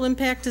financial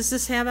impact does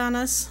this have on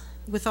us?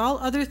 With all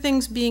other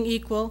things being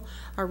equal,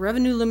 our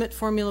revenue limit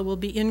formula will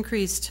be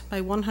increased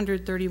by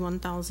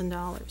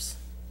 $131,000.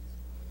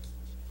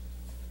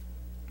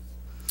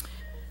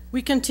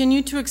 We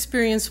continue to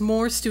experience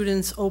more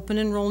students open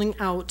enrolling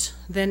out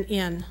than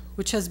in,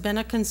 which has been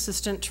a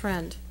consistent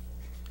trend.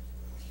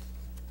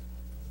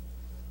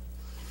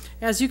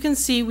 As you can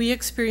see, we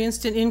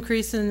experienced an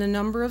increase in the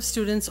number of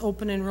students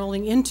open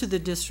enrolling into the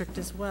district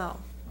as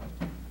well.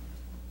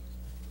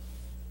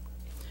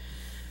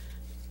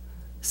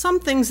 Some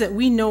things that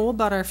we know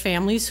about our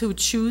families who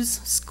choose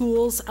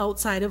schools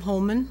outside of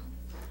Holmen.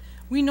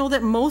 We know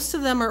that most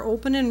of them are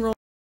open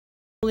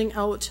enrolling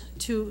out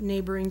to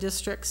neighboring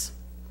districts.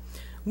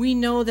 We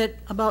know that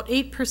about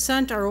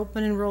 8% are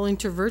open enrolling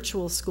to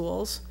virtual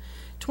schools.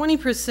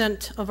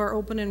 20% of our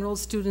open enrolled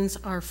students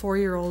are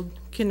 4-year-old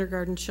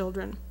kindergarten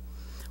children.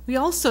 We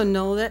also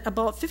know that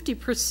about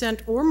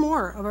 50% or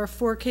more of our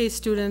 4K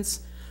students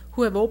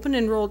who have open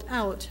enrolled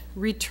out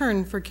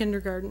return for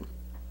kindergarten.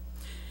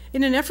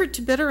 In an effort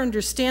to better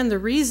understand the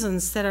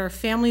reasons that our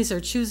families are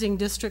choosing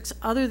districts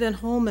other than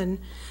Holmen,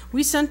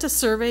 we sent a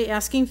survey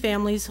asking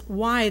families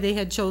why they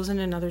had chosen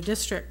another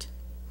district.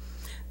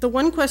 The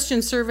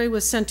one-question survey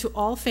was sent to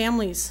all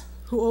families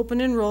who open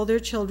enroll their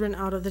children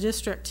out of the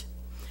district.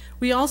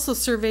 We also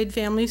surveyed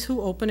families who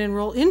open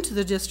enroll into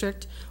the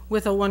district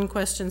with a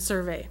one-question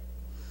survey.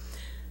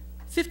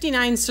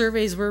 59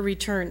 surveys were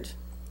returned.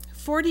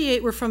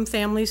 48 were from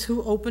families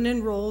who open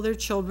enroll their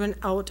children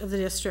out of the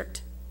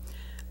district.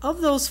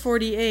 Of those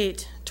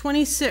 48,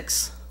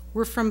 26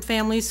 were from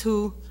families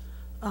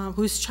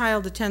whose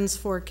child attends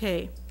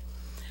 4K.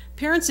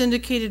 Parents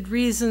indicated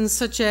reasons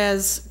such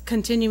as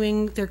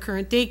continuing their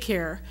current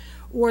daycare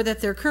or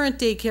that their current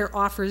daycare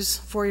offers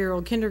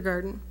 4-year-old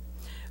kindergarten.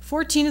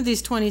 14 of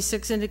these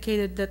 26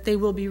 indicated that they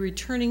will be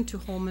returning to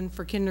Holmen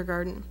for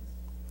kindergarten.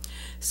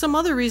 Some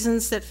other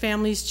reasons that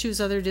families choose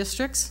other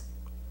districts: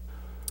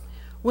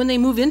 when they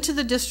move into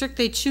the district,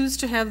 they choose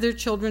to have their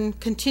children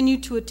continue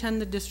to attend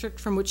the district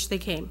from which they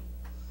came.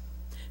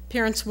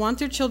 Parents want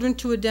their children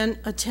to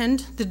attend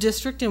the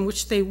district in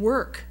which they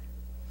work.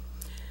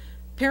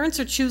 Parents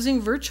are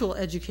choosing virtual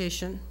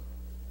education.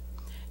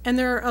 And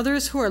there are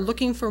others who are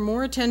looking for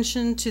more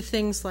attention to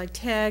things like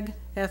tag,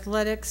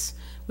 athletics,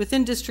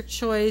 within district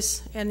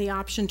choice, and the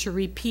option to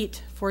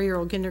repeat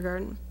 4-year-old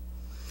kindergarten.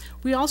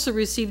 We also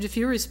received a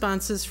few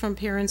responses from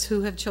parents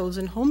who have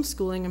chosen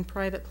homeschooling and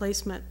private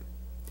placement.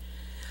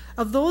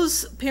 Of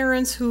those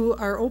parents who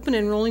are open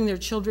enrolling their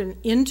children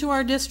into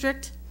our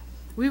district,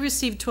 we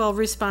received 12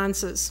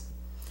 responses.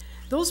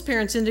 Those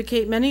parents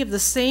indicate many of the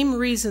same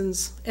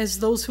reasons as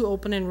those who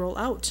open enroll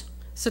out,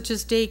 such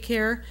as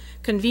daycare,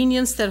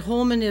 convenience that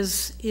Holmen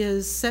is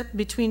set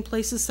between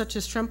places such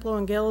as Trempealeau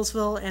and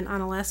Galesville and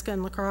Onalaska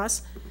and La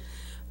Crosse.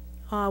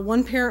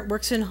 One parent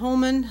works in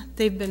Holmen.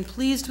 They've been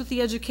pleased with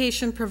the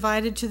education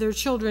provided to their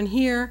children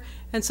here,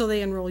 and so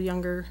they enroll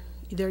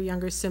their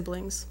younger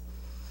siblings.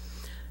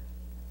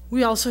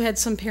 We also had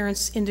some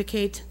parents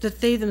indicate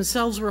that they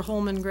themselves were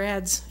Holmen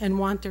grads and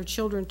want their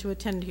children to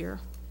attend here.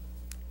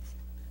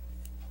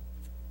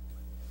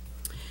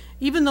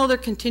 Even though there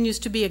continues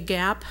to be a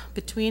gap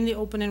between the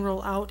open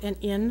enroll out and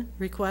in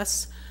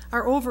requests,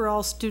 our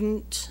overall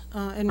student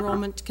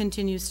enrollment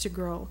continues to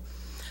grow.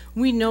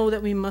 We know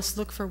that we must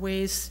look for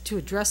ways to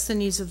address the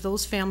needs of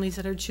those families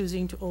that are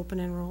choosing to open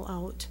enroll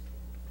out.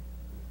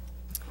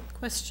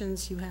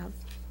 Questions you have?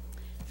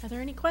 Are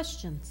there any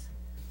questions?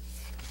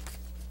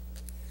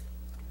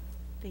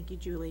 Thank you,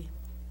 Julie.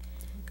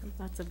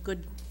 Lots of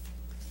good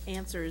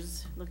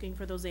answers. Looking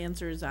for those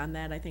answers on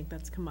that. I think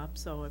that's come up,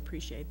 so I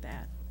appreciate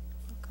that.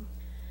 Welcome.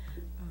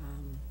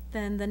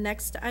 Then the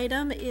next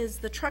item is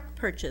the truck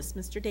purchase.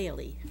 Mr.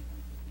 Daly.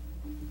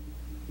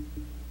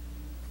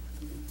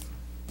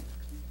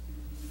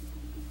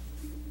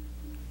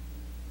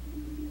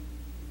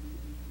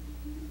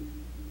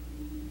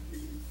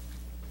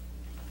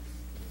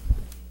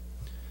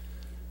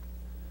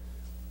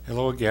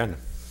 Hello again.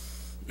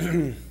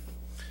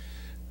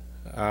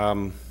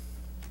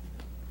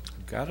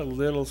 Got a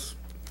little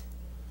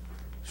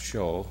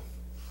show.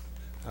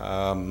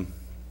 All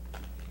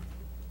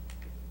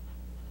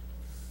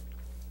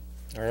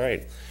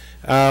right.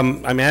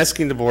 I'm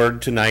asking the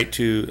board tonight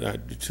to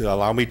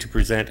allow me to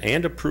present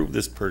and approve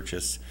this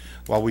purchase.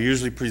 While we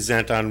usually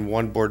present on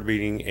one board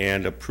meeting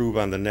and approve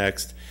on the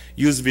next,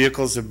 used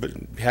vehicles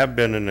have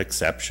been an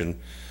exception.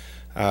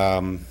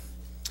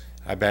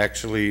 I've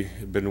actually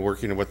been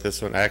working with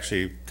this one. I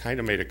actually kind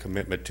of made a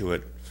commitment to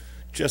it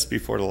just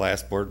before the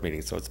last board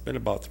meeting, so it's been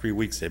about 3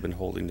 weeks they've been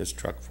holding this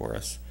truck for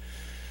us.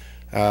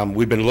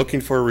 We've been looking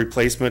for a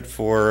replacement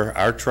for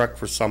our truck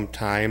for some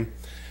time,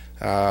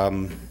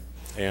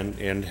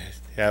 and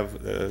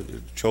have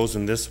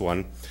chosen this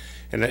one.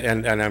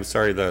 And I'm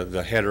sorry,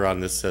 the header on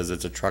this says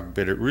it's a truck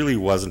bid. It really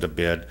wasn't a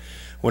bid.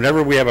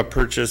 Whenever we have a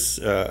purchase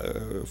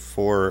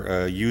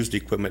for used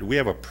equipment, we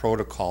have a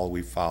protocol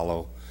we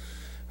follow.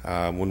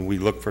 When we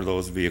look for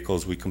those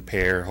vehicles, we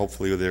compare.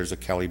 Hopefully there's a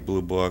Kelly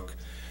Blue Book.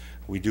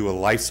 We do a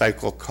life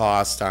cycle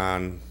cost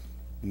on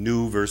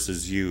new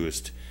versus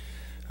used.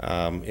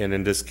 And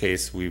in this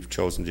case, we've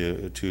chosen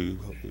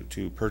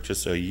to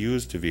purchase a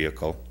used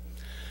vehicle.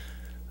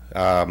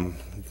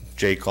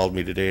 Jay called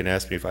me today and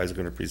asked me if I was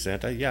going to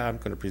present. Yeah, I'm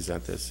going to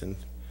present this. And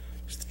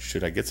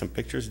should I get some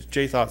pictures?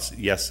 Jay thought,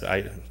 yes.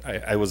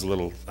 I was a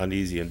little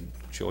uneasy in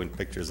showing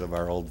pictures of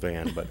our old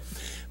van, but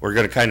we're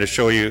going to kind of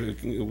show you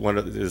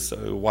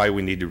why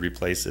we need to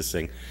replace this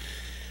thing.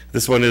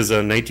 This one is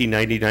a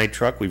 1999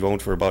 truck we've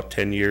owned for about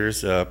 10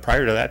 years.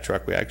 Prior to that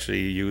truck, we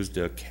actually used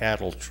a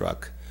cattle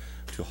truck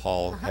to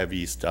haul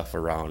heavy stuff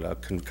around,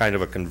 kind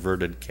of a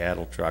converted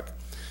cattle truck.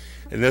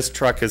 And this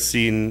truck has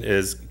seen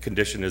its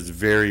condition is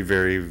very,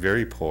 very,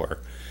 very poor,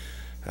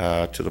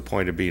 to the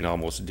point of being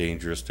almost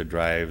dangerous to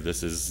drive.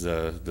 This is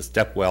the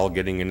step well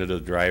getting into the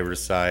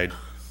driver's side.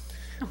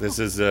 This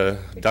is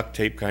duct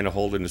tape kind of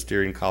holding the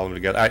steering column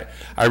together.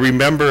 I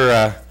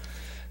remember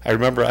I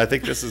remember, I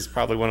think this is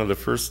probably one of the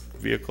first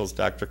vehicles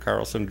Dr.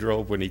 Carlson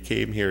drove when he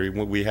came here.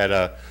 We had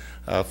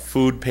a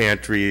food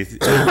pantry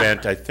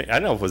event, I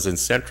don't know if it was in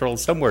Central,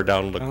 somewhere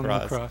down La Down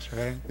Crosse. La Crosse,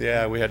 right?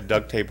 Yeah, we had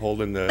duct tape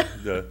holding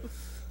the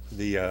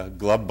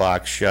glove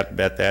box shut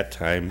at that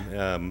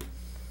time.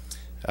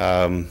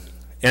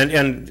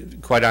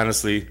 And quite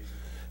honestly,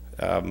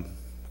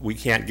 we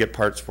can't get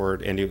parts for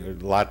it, and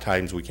a lot of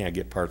times we can't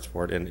get parts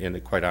for it,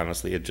 and quite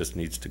honestly, it just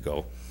needs to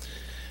go.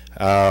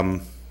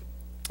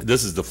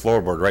 This is the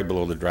floorboard right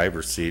below the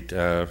driver's seat.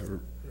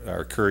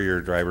 Our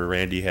courier driver,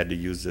 Randy, had to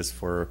use this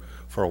for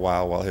a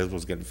while his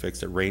was getting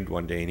fixed. It rained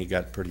one day, and he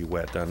got pretty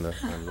wet on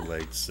the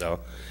legs. So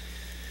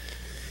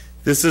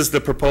this is the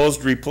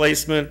proposed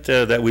replacement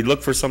that we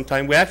looked for some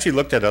time. We actually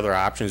looked at other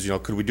options. You know,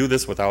 could we do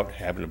this without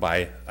having to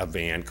buy a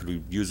van? Could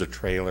we use a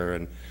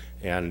trailer?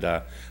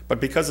 But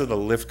because of the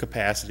lift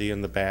capacity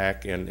in the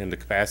back and the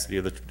capacity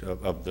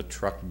of the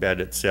truck bed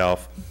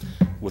itself,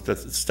 with the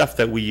stuff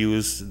that we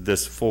use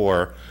this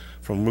for,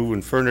 from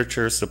moving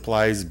furniture,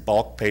 supplies,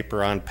 bulk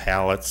paper on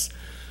pallets,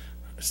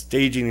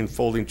 staging and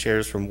folding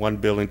chairs from one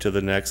building to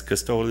the next,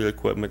 custodial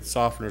equipment,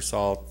 softener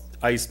salt,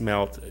 ice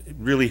melt,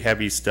 really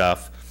heavy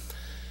stuff.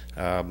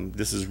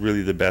 This is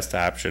really the best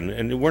option.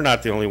 And we're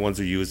not the only ones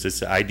who use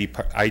this. The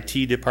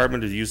IT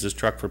department has used this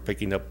truck for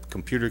picking up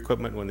computer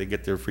equipment when they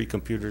get their free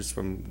computers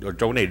or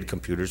donated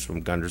computers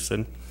from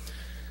Gunderson.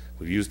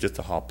 We've used it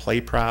to haul play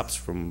props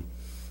from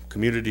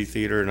community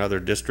theater and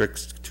other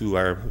districts to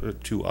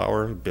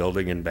our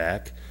building and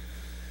back.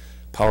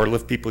 Power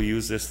lift people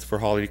use this for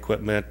hauling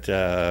equipment.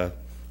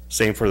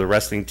 Same for the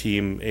wrestling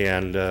team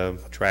and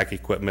track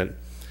equipment.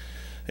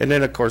 And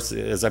then, of course,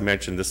 as I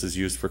mentioned, this is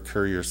used for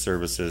courier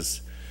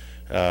services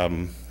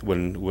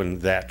when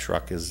that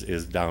truck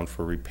is down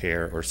for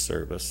repair or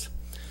service.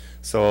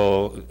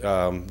 So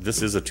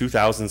this is a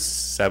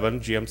 2007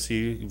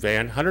 GMC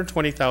van,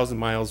 120,000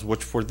 miles,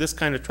 which for this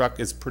kind of truck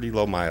is pretty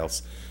low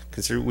miles.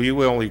 Consider we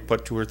will only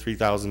put 2,000 or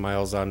 3,000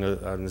 miles on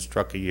this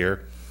truck a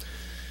year.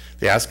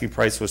 The asking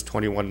price was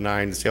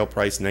 $21,900, the sale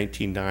price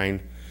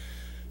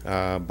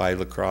 $19,900 by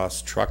La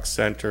Crosse Truck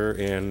Center,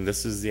 and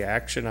this is the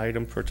action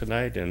item for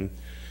tonight and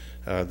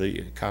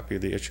the copy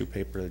of the issue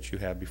paper that you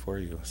have before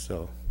you.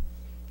 So,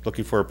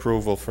 looking for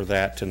approval for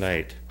that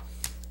tonight.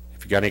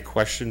 If you got any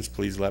questions,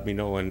 please let me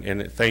know,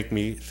 and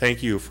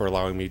thank you for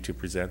allowing me to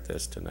present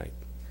this tonight.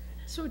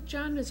 So,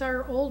 John, is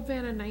our old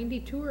van a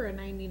 92 or a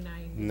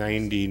 99?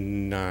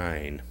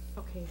 99.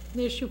 Okay,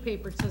 the issue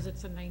paper says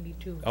it's a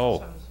 92, Oh.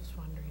 so I was just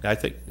wondering. I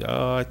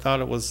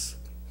thought it was.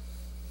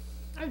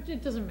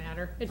 It doesn't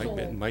matter. It's old.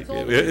 It's old.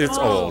 old. It's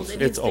old.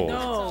 It It's needs to old. go.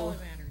 That's all that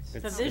matters.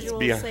 The It's visuals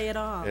beyond- say it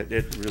all.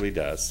 It really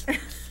does.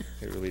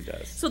 It really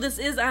does. So this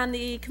is on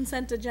the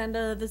consent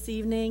agenda this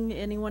evening.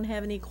 Anyone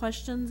have any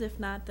questions? If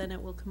not, then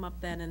it will come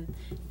up then. And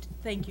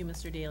thank you,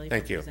 Mr. Daly, for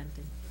Thank you.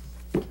 presenting.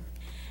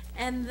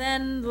 And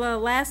then the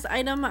last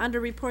item under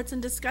reports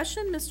and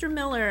discussion, Mr.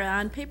 Miller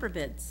on paper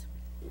bids.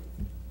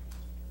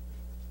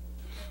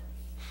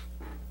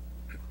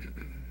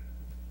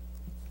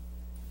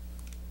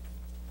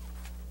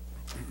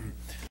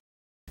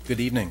 Good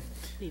evening.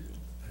 Good evening.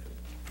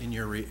 In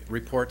your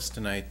reports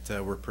tonight,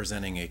 we're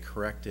presenting a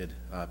corrected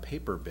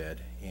paper bid,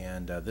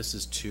 and this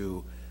is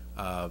to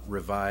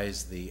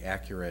revise the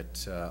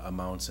accurate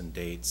amounts and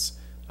dates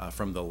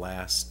from the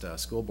last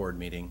school board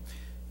meeting.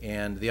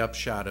 And the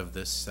upshot of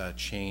this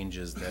change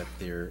is that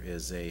there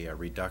is a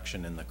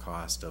reduction in the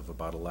cost of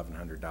about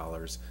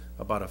 $1,100,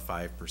 about a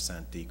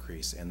 5%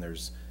 decrease, and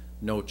there's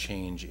no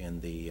change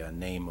in the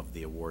name of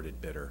the awarded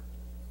bidder.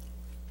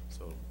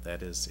 So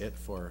that is it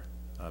for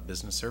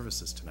business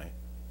services tonight.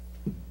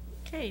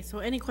 Okay, so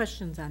any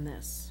questions on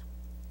this?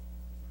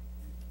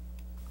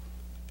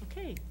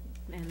 Okay,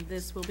 and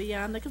this will be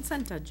on the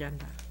consent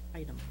agenda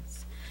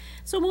items.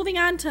 So moving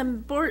on to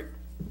board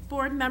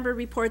member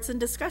reports and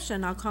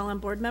discussion. I'll call on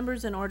board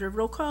members in order of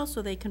roll call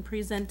so they can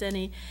present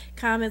any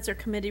comments or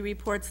committee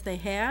reports they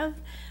have.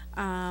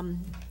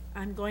 I'm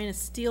going to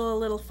steal a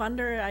little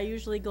thunder. I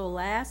usually go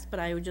last,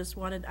 but I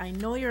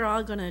know you're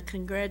all going to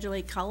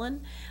congratulate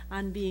Cullen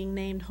on being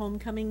named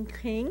Homecoming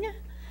King.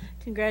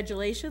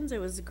 Congratulations. It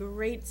was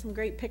great, some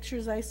great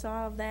pictures I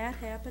saw of that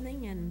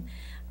happening, and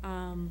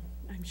I'm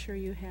sure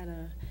you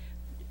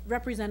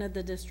represented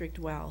the district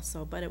well.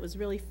 But it was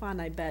really fun,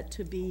 I bet,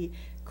 to be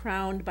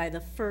crowned by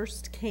the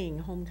first king,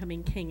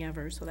 homecoming king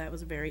ever. So that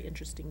was very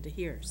interesting to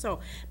hear. So,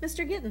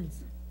 Mr.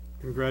 Gittens.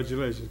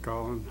 Congratulations,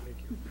 Colin.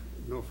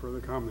 No further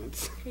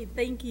comments. Okay,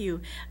 thank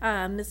you.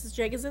 Mrs.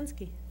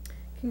 Jagosinski.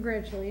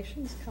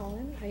 Congratulations,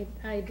 Colin.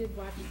 I did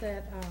watch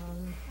that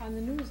on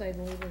the news, I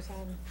believe it was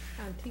on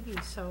TV.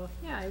 So,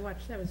 yeah, I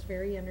watched that. It was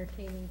very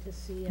entertaining to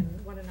see,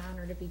 and what an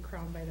honor to be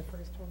crowned by the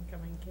first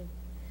homecoming king.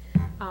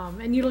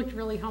 And you looked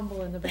really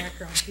humble in the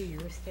background, too. You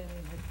were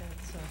standing like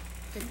that, so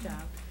good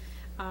job.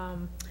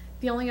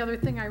 The only other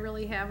thing I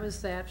really have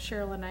is that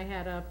Cheryl and I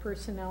had a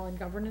Personnel and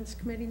Governance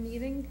Committee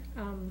meeting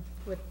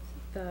with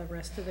the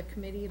rest of the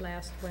committee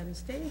last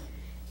Wednesday.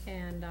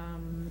 And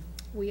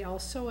we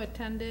also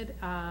attended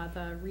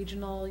the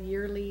regional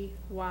yearly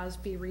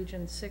WASB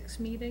Region 6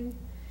 meeting.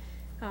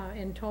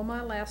 in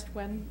Toma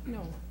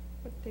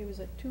what day was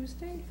it,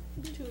 Tuesday?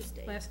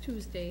 Tuesday. Last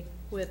Tuesday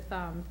with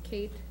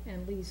Kate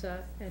and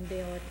Lisa, and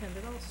Dale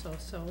attended also,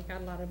 so we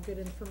got a lot of good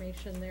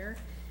information there.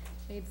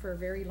 Made for a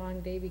very long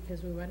day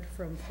because we went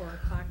from 4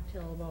 o'clock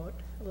till about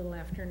a little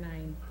after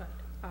 9, but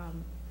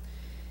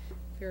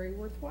very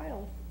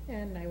worthwhile.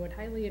 And I would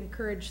highly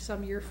encourage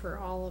some year for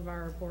all of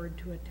our board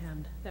to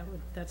attend.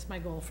 That's my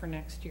goal for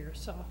next year,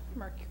 so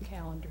mark your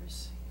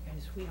calendars. You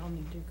guys, we all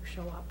need to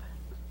show up.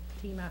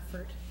 Team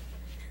effort.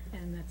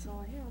 And that's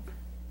all I have.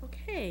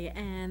 Okay,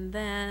 and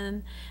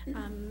then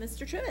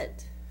Mr.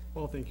 Trivet.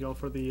 Well, thank you all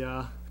for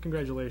the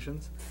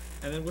congratulations.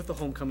 And then with the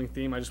homecoming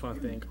theme, I just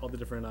want to thank all the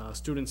different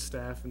students,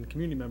 staff, and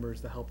community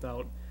members that helped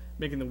out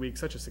making the week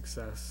such a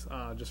success.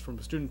 Just from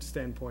a student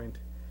standpoint,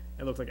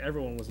 it looked like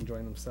everyone was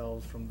enjoying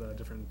themselves, from the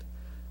different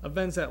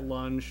events at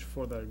lunch,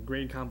 for the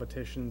grade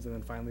competitions, and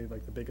then finally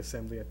like the big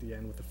assembly at the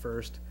end with the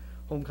first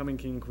homecoming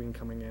king and queen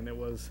coming in. It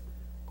was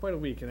quite a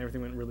week, and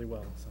everything went really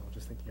well. So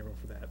just thanking everyone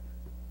for that.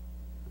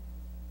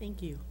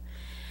 Thank you.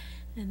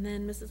 And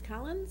then Mrs.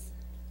 Collins?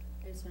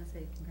 I just want to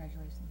say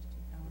congratulations to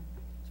you, Colin.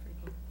 It's pretty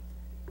cool.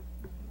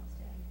 Nothing else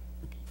to add.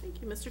 Okay, thank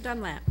you. Mr.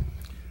 Dunlap?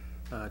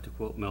 To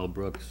quote Mel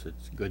Brooks,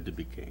 it's good to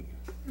be king.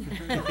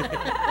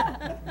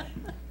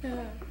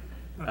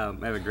 I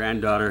have a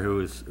granddaughter who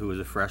was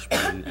a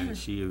freshman, and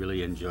she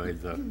really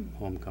enjoyed the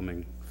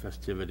homecoming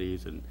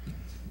festivities, and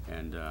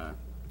I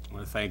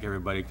want to thank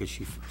everybody because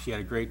she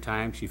had a great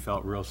time. She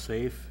felt real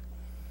safe.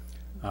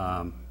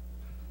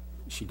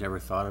 She never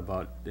thought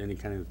about any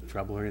kind of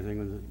trouble or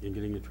anything in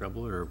getting into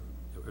trouble, or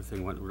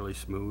everything went really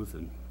smooth,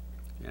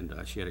 and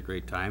she had a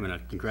great time. And I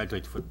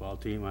congratulate the football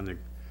team on the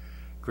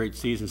great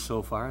season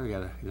so far. They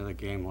got another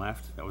game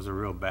left. That was a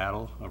real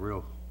battle, a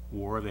real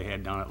war they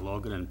had down at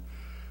Logan, and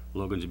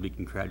Logan's to be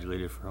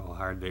congratulated for how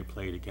hard they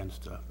played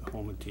against the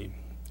Holmen team.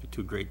 They're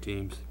two great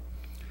teams.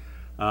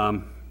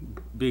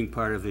 Being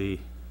part of the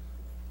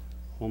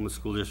Holmen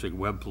School District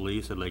Web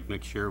Police, I'd like to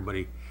make sure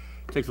everybody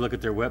takes a look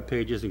at their web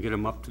pages and get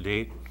them up to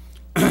date.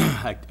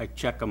 I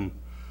check them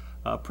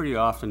pretty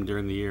often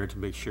during the year to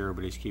make sure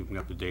everybody's keeping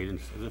up to date, and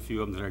there's a few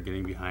of them that are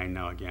getting behind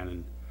now again,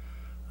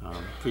 and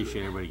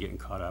appreciate everybody getting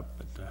caught up.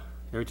 But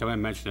every time I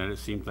mention it, it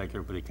seems like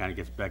everybody kind of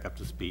gets back up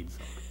to speed. So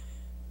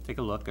take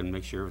a look and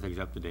make sure everything's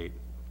up to date.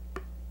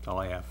 That's all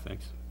I have.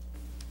 Thanks.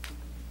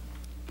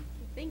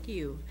 Thank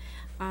you.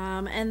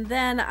 And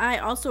then I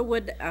also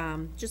would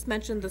just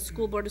mention the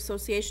School Board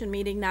Association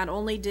meeting. Not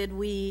only did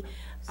we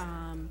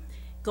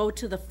go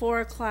to the 4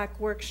 o'clock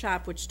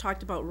workshop, which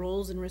talked about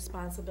roles and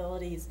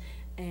responsibilities,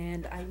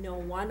 and I know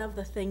one of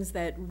the things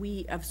that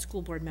of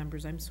school board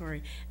members, I'm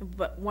sorry,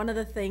 but one of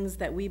the things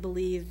that we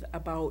believe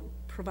about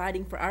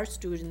providing for our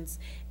students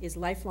is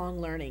lifelong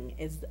learning,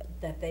 is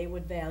that they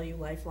would value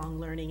lifelong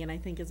learning. And I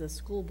think as a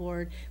school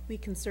board, we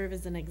can serve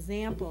as an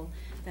example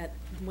that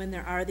when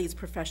there are these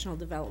professional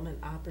development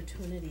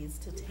opportunities,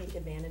 to take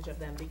advantage of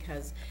them,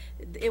 because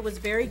it was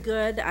very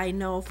good. I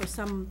know for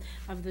some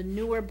of the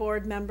newer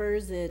board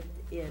members, it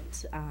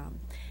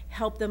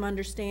help them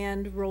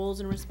understand roles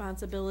and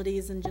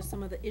responsibilities and just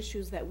some of the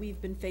issues that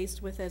we've been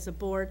faced with as a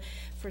board.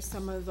 For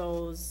some of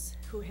those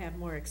who have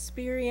more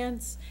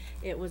experience,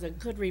 it was a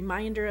good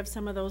reminder of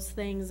some of those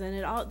things,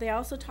 and they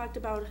also talked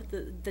about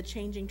the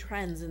changing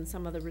trends and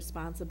some of the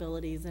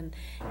responsibilities, and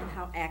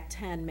how Act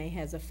 10 may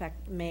have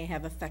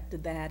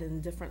affected that,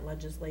 and different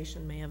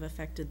legislation may have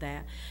affected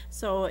that.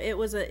 So it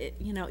was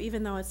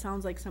even though it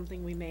sounds like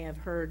something we may have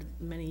heard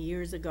many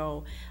years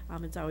ago,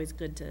 it's always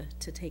good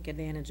to take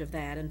advantage of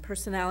that. And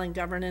personnel and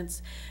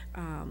governance,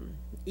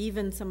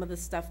 even some of the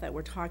stuff that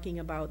we're talking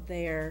about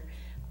there,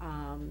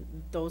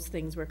 those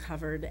things were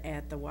covered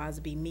at the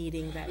WASB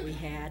meeting that we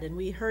had. And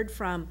we heard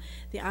from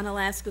the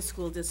Onalaska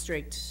School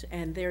District,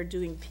 and they're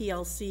doing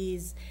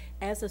PLCs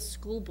as a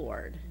school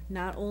board.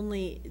 Not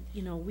only,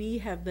 we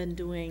have been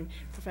doing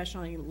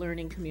professional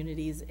learning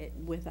communities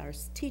with our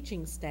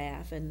teaching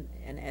staff, and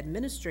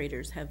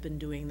administrators have been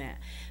doing that,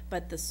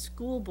 but the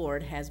school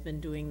board has been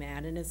doing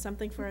that, and it's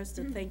something for us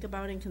to think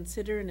about and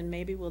consider, and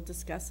maybe we'll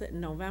discuss it in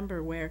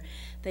November, where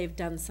they've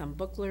done some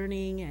book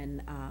learning,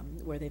 and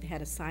where they've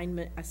had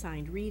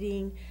assigned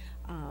reading.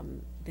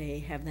 They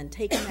have then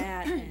taken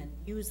that and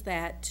used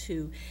that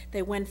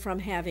they went from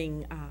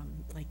having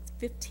like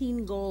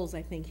 15 goals,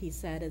 I think he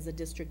said, as a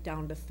district,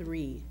 down to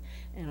 3.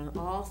 And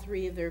all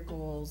 3 of their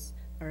goals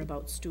are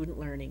about student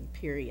learning,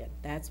 period.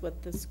 That's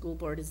what the school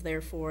board is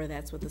there for.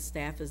 That's what the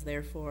staff is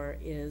there for,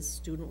 is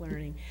student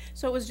learning.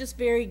 So it was just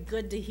very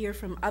good to hear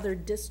from other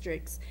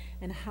districts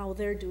and how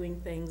they're doing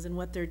things and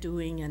what they're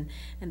doing, and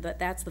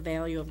that's the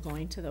value of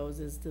going to those,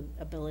 is the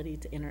ability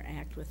to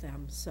interact with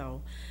them.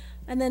 So.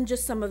 And then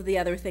just some of the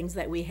other things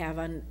that we've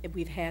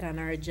had on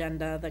our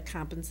agenda, the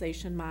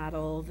compensation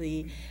model,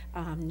 the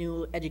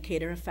new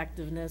educator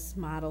effectiveness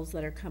models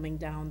that are coming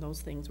down,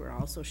 those things were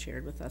also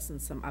shared with us in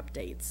some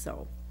updates.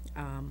 So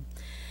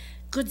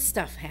good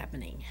stuff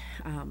happening.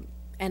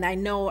 And I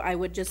know I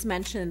would just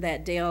mention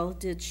that Dale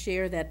did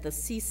share that the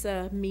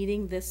CISA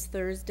meeting this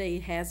Thursday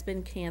has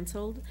been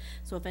canceled.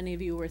 So if any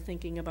of you were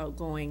thinking about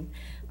going,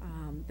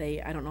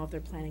 I don't know if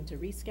they're planning to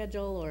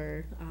reschedule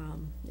or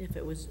if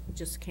it was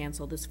just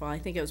canceled this fall. I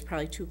think it was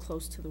probably too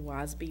close to the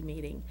WASB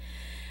meeting.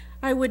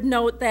 I would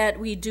note that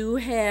we do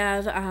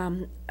have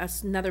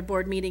another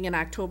board meeting in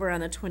October on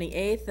the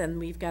 28th, and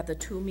we've got the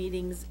 2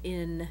 meetings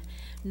in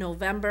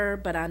November,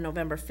 but on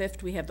November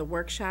 5th, we have the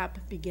workshop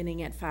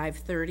beginning at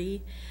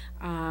 5:30.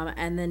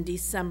 And then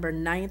December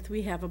 9th,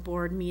 we have a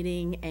board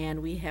meeting,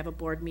 and we have a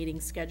board meeting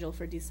scheduled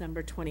for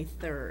December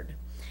 23rd.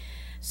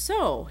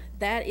 So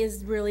that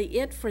is really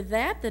it for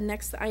that. The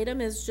next item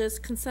is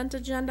just consent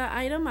agenda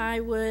item. I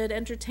would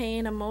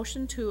entertain a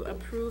motion to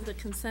approve the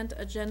consent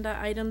agenda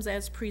items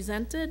as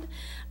presented,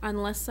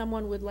 unless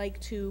someone would like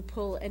to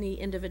pull any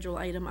individual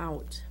item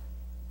out.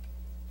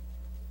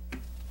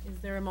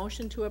 Is there a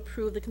motion to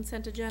approve the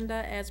consent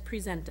agenda as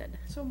presented?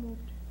 So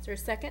moved. Is there a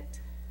second?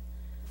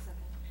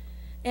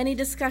 Any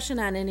discussion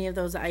on any of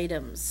those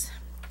items?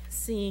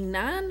 Seeing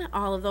none,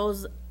 all of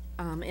those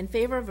in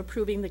favor of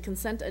approving the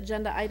consent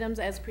agenda items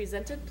as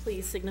presented,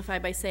 please signify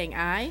by saying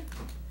aye.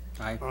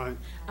 Aye. Aye.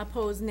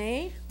 Opposed,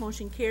 nay.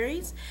 Motion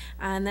carries.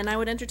 And then I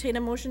would entertain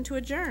a motion to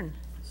adjourn.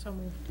 So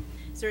moved.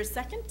 Is there a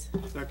second?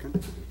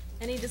 Second.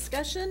 Any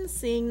discussion?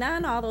 Seeing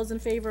none, all those in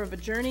favor of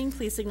adjourning,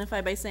 please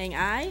signify by saying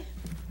aye.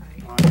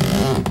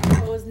 Aye.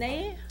 Opposed,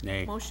 nay.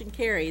 Nay. Motion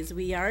carries.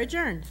 We are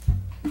adjourned.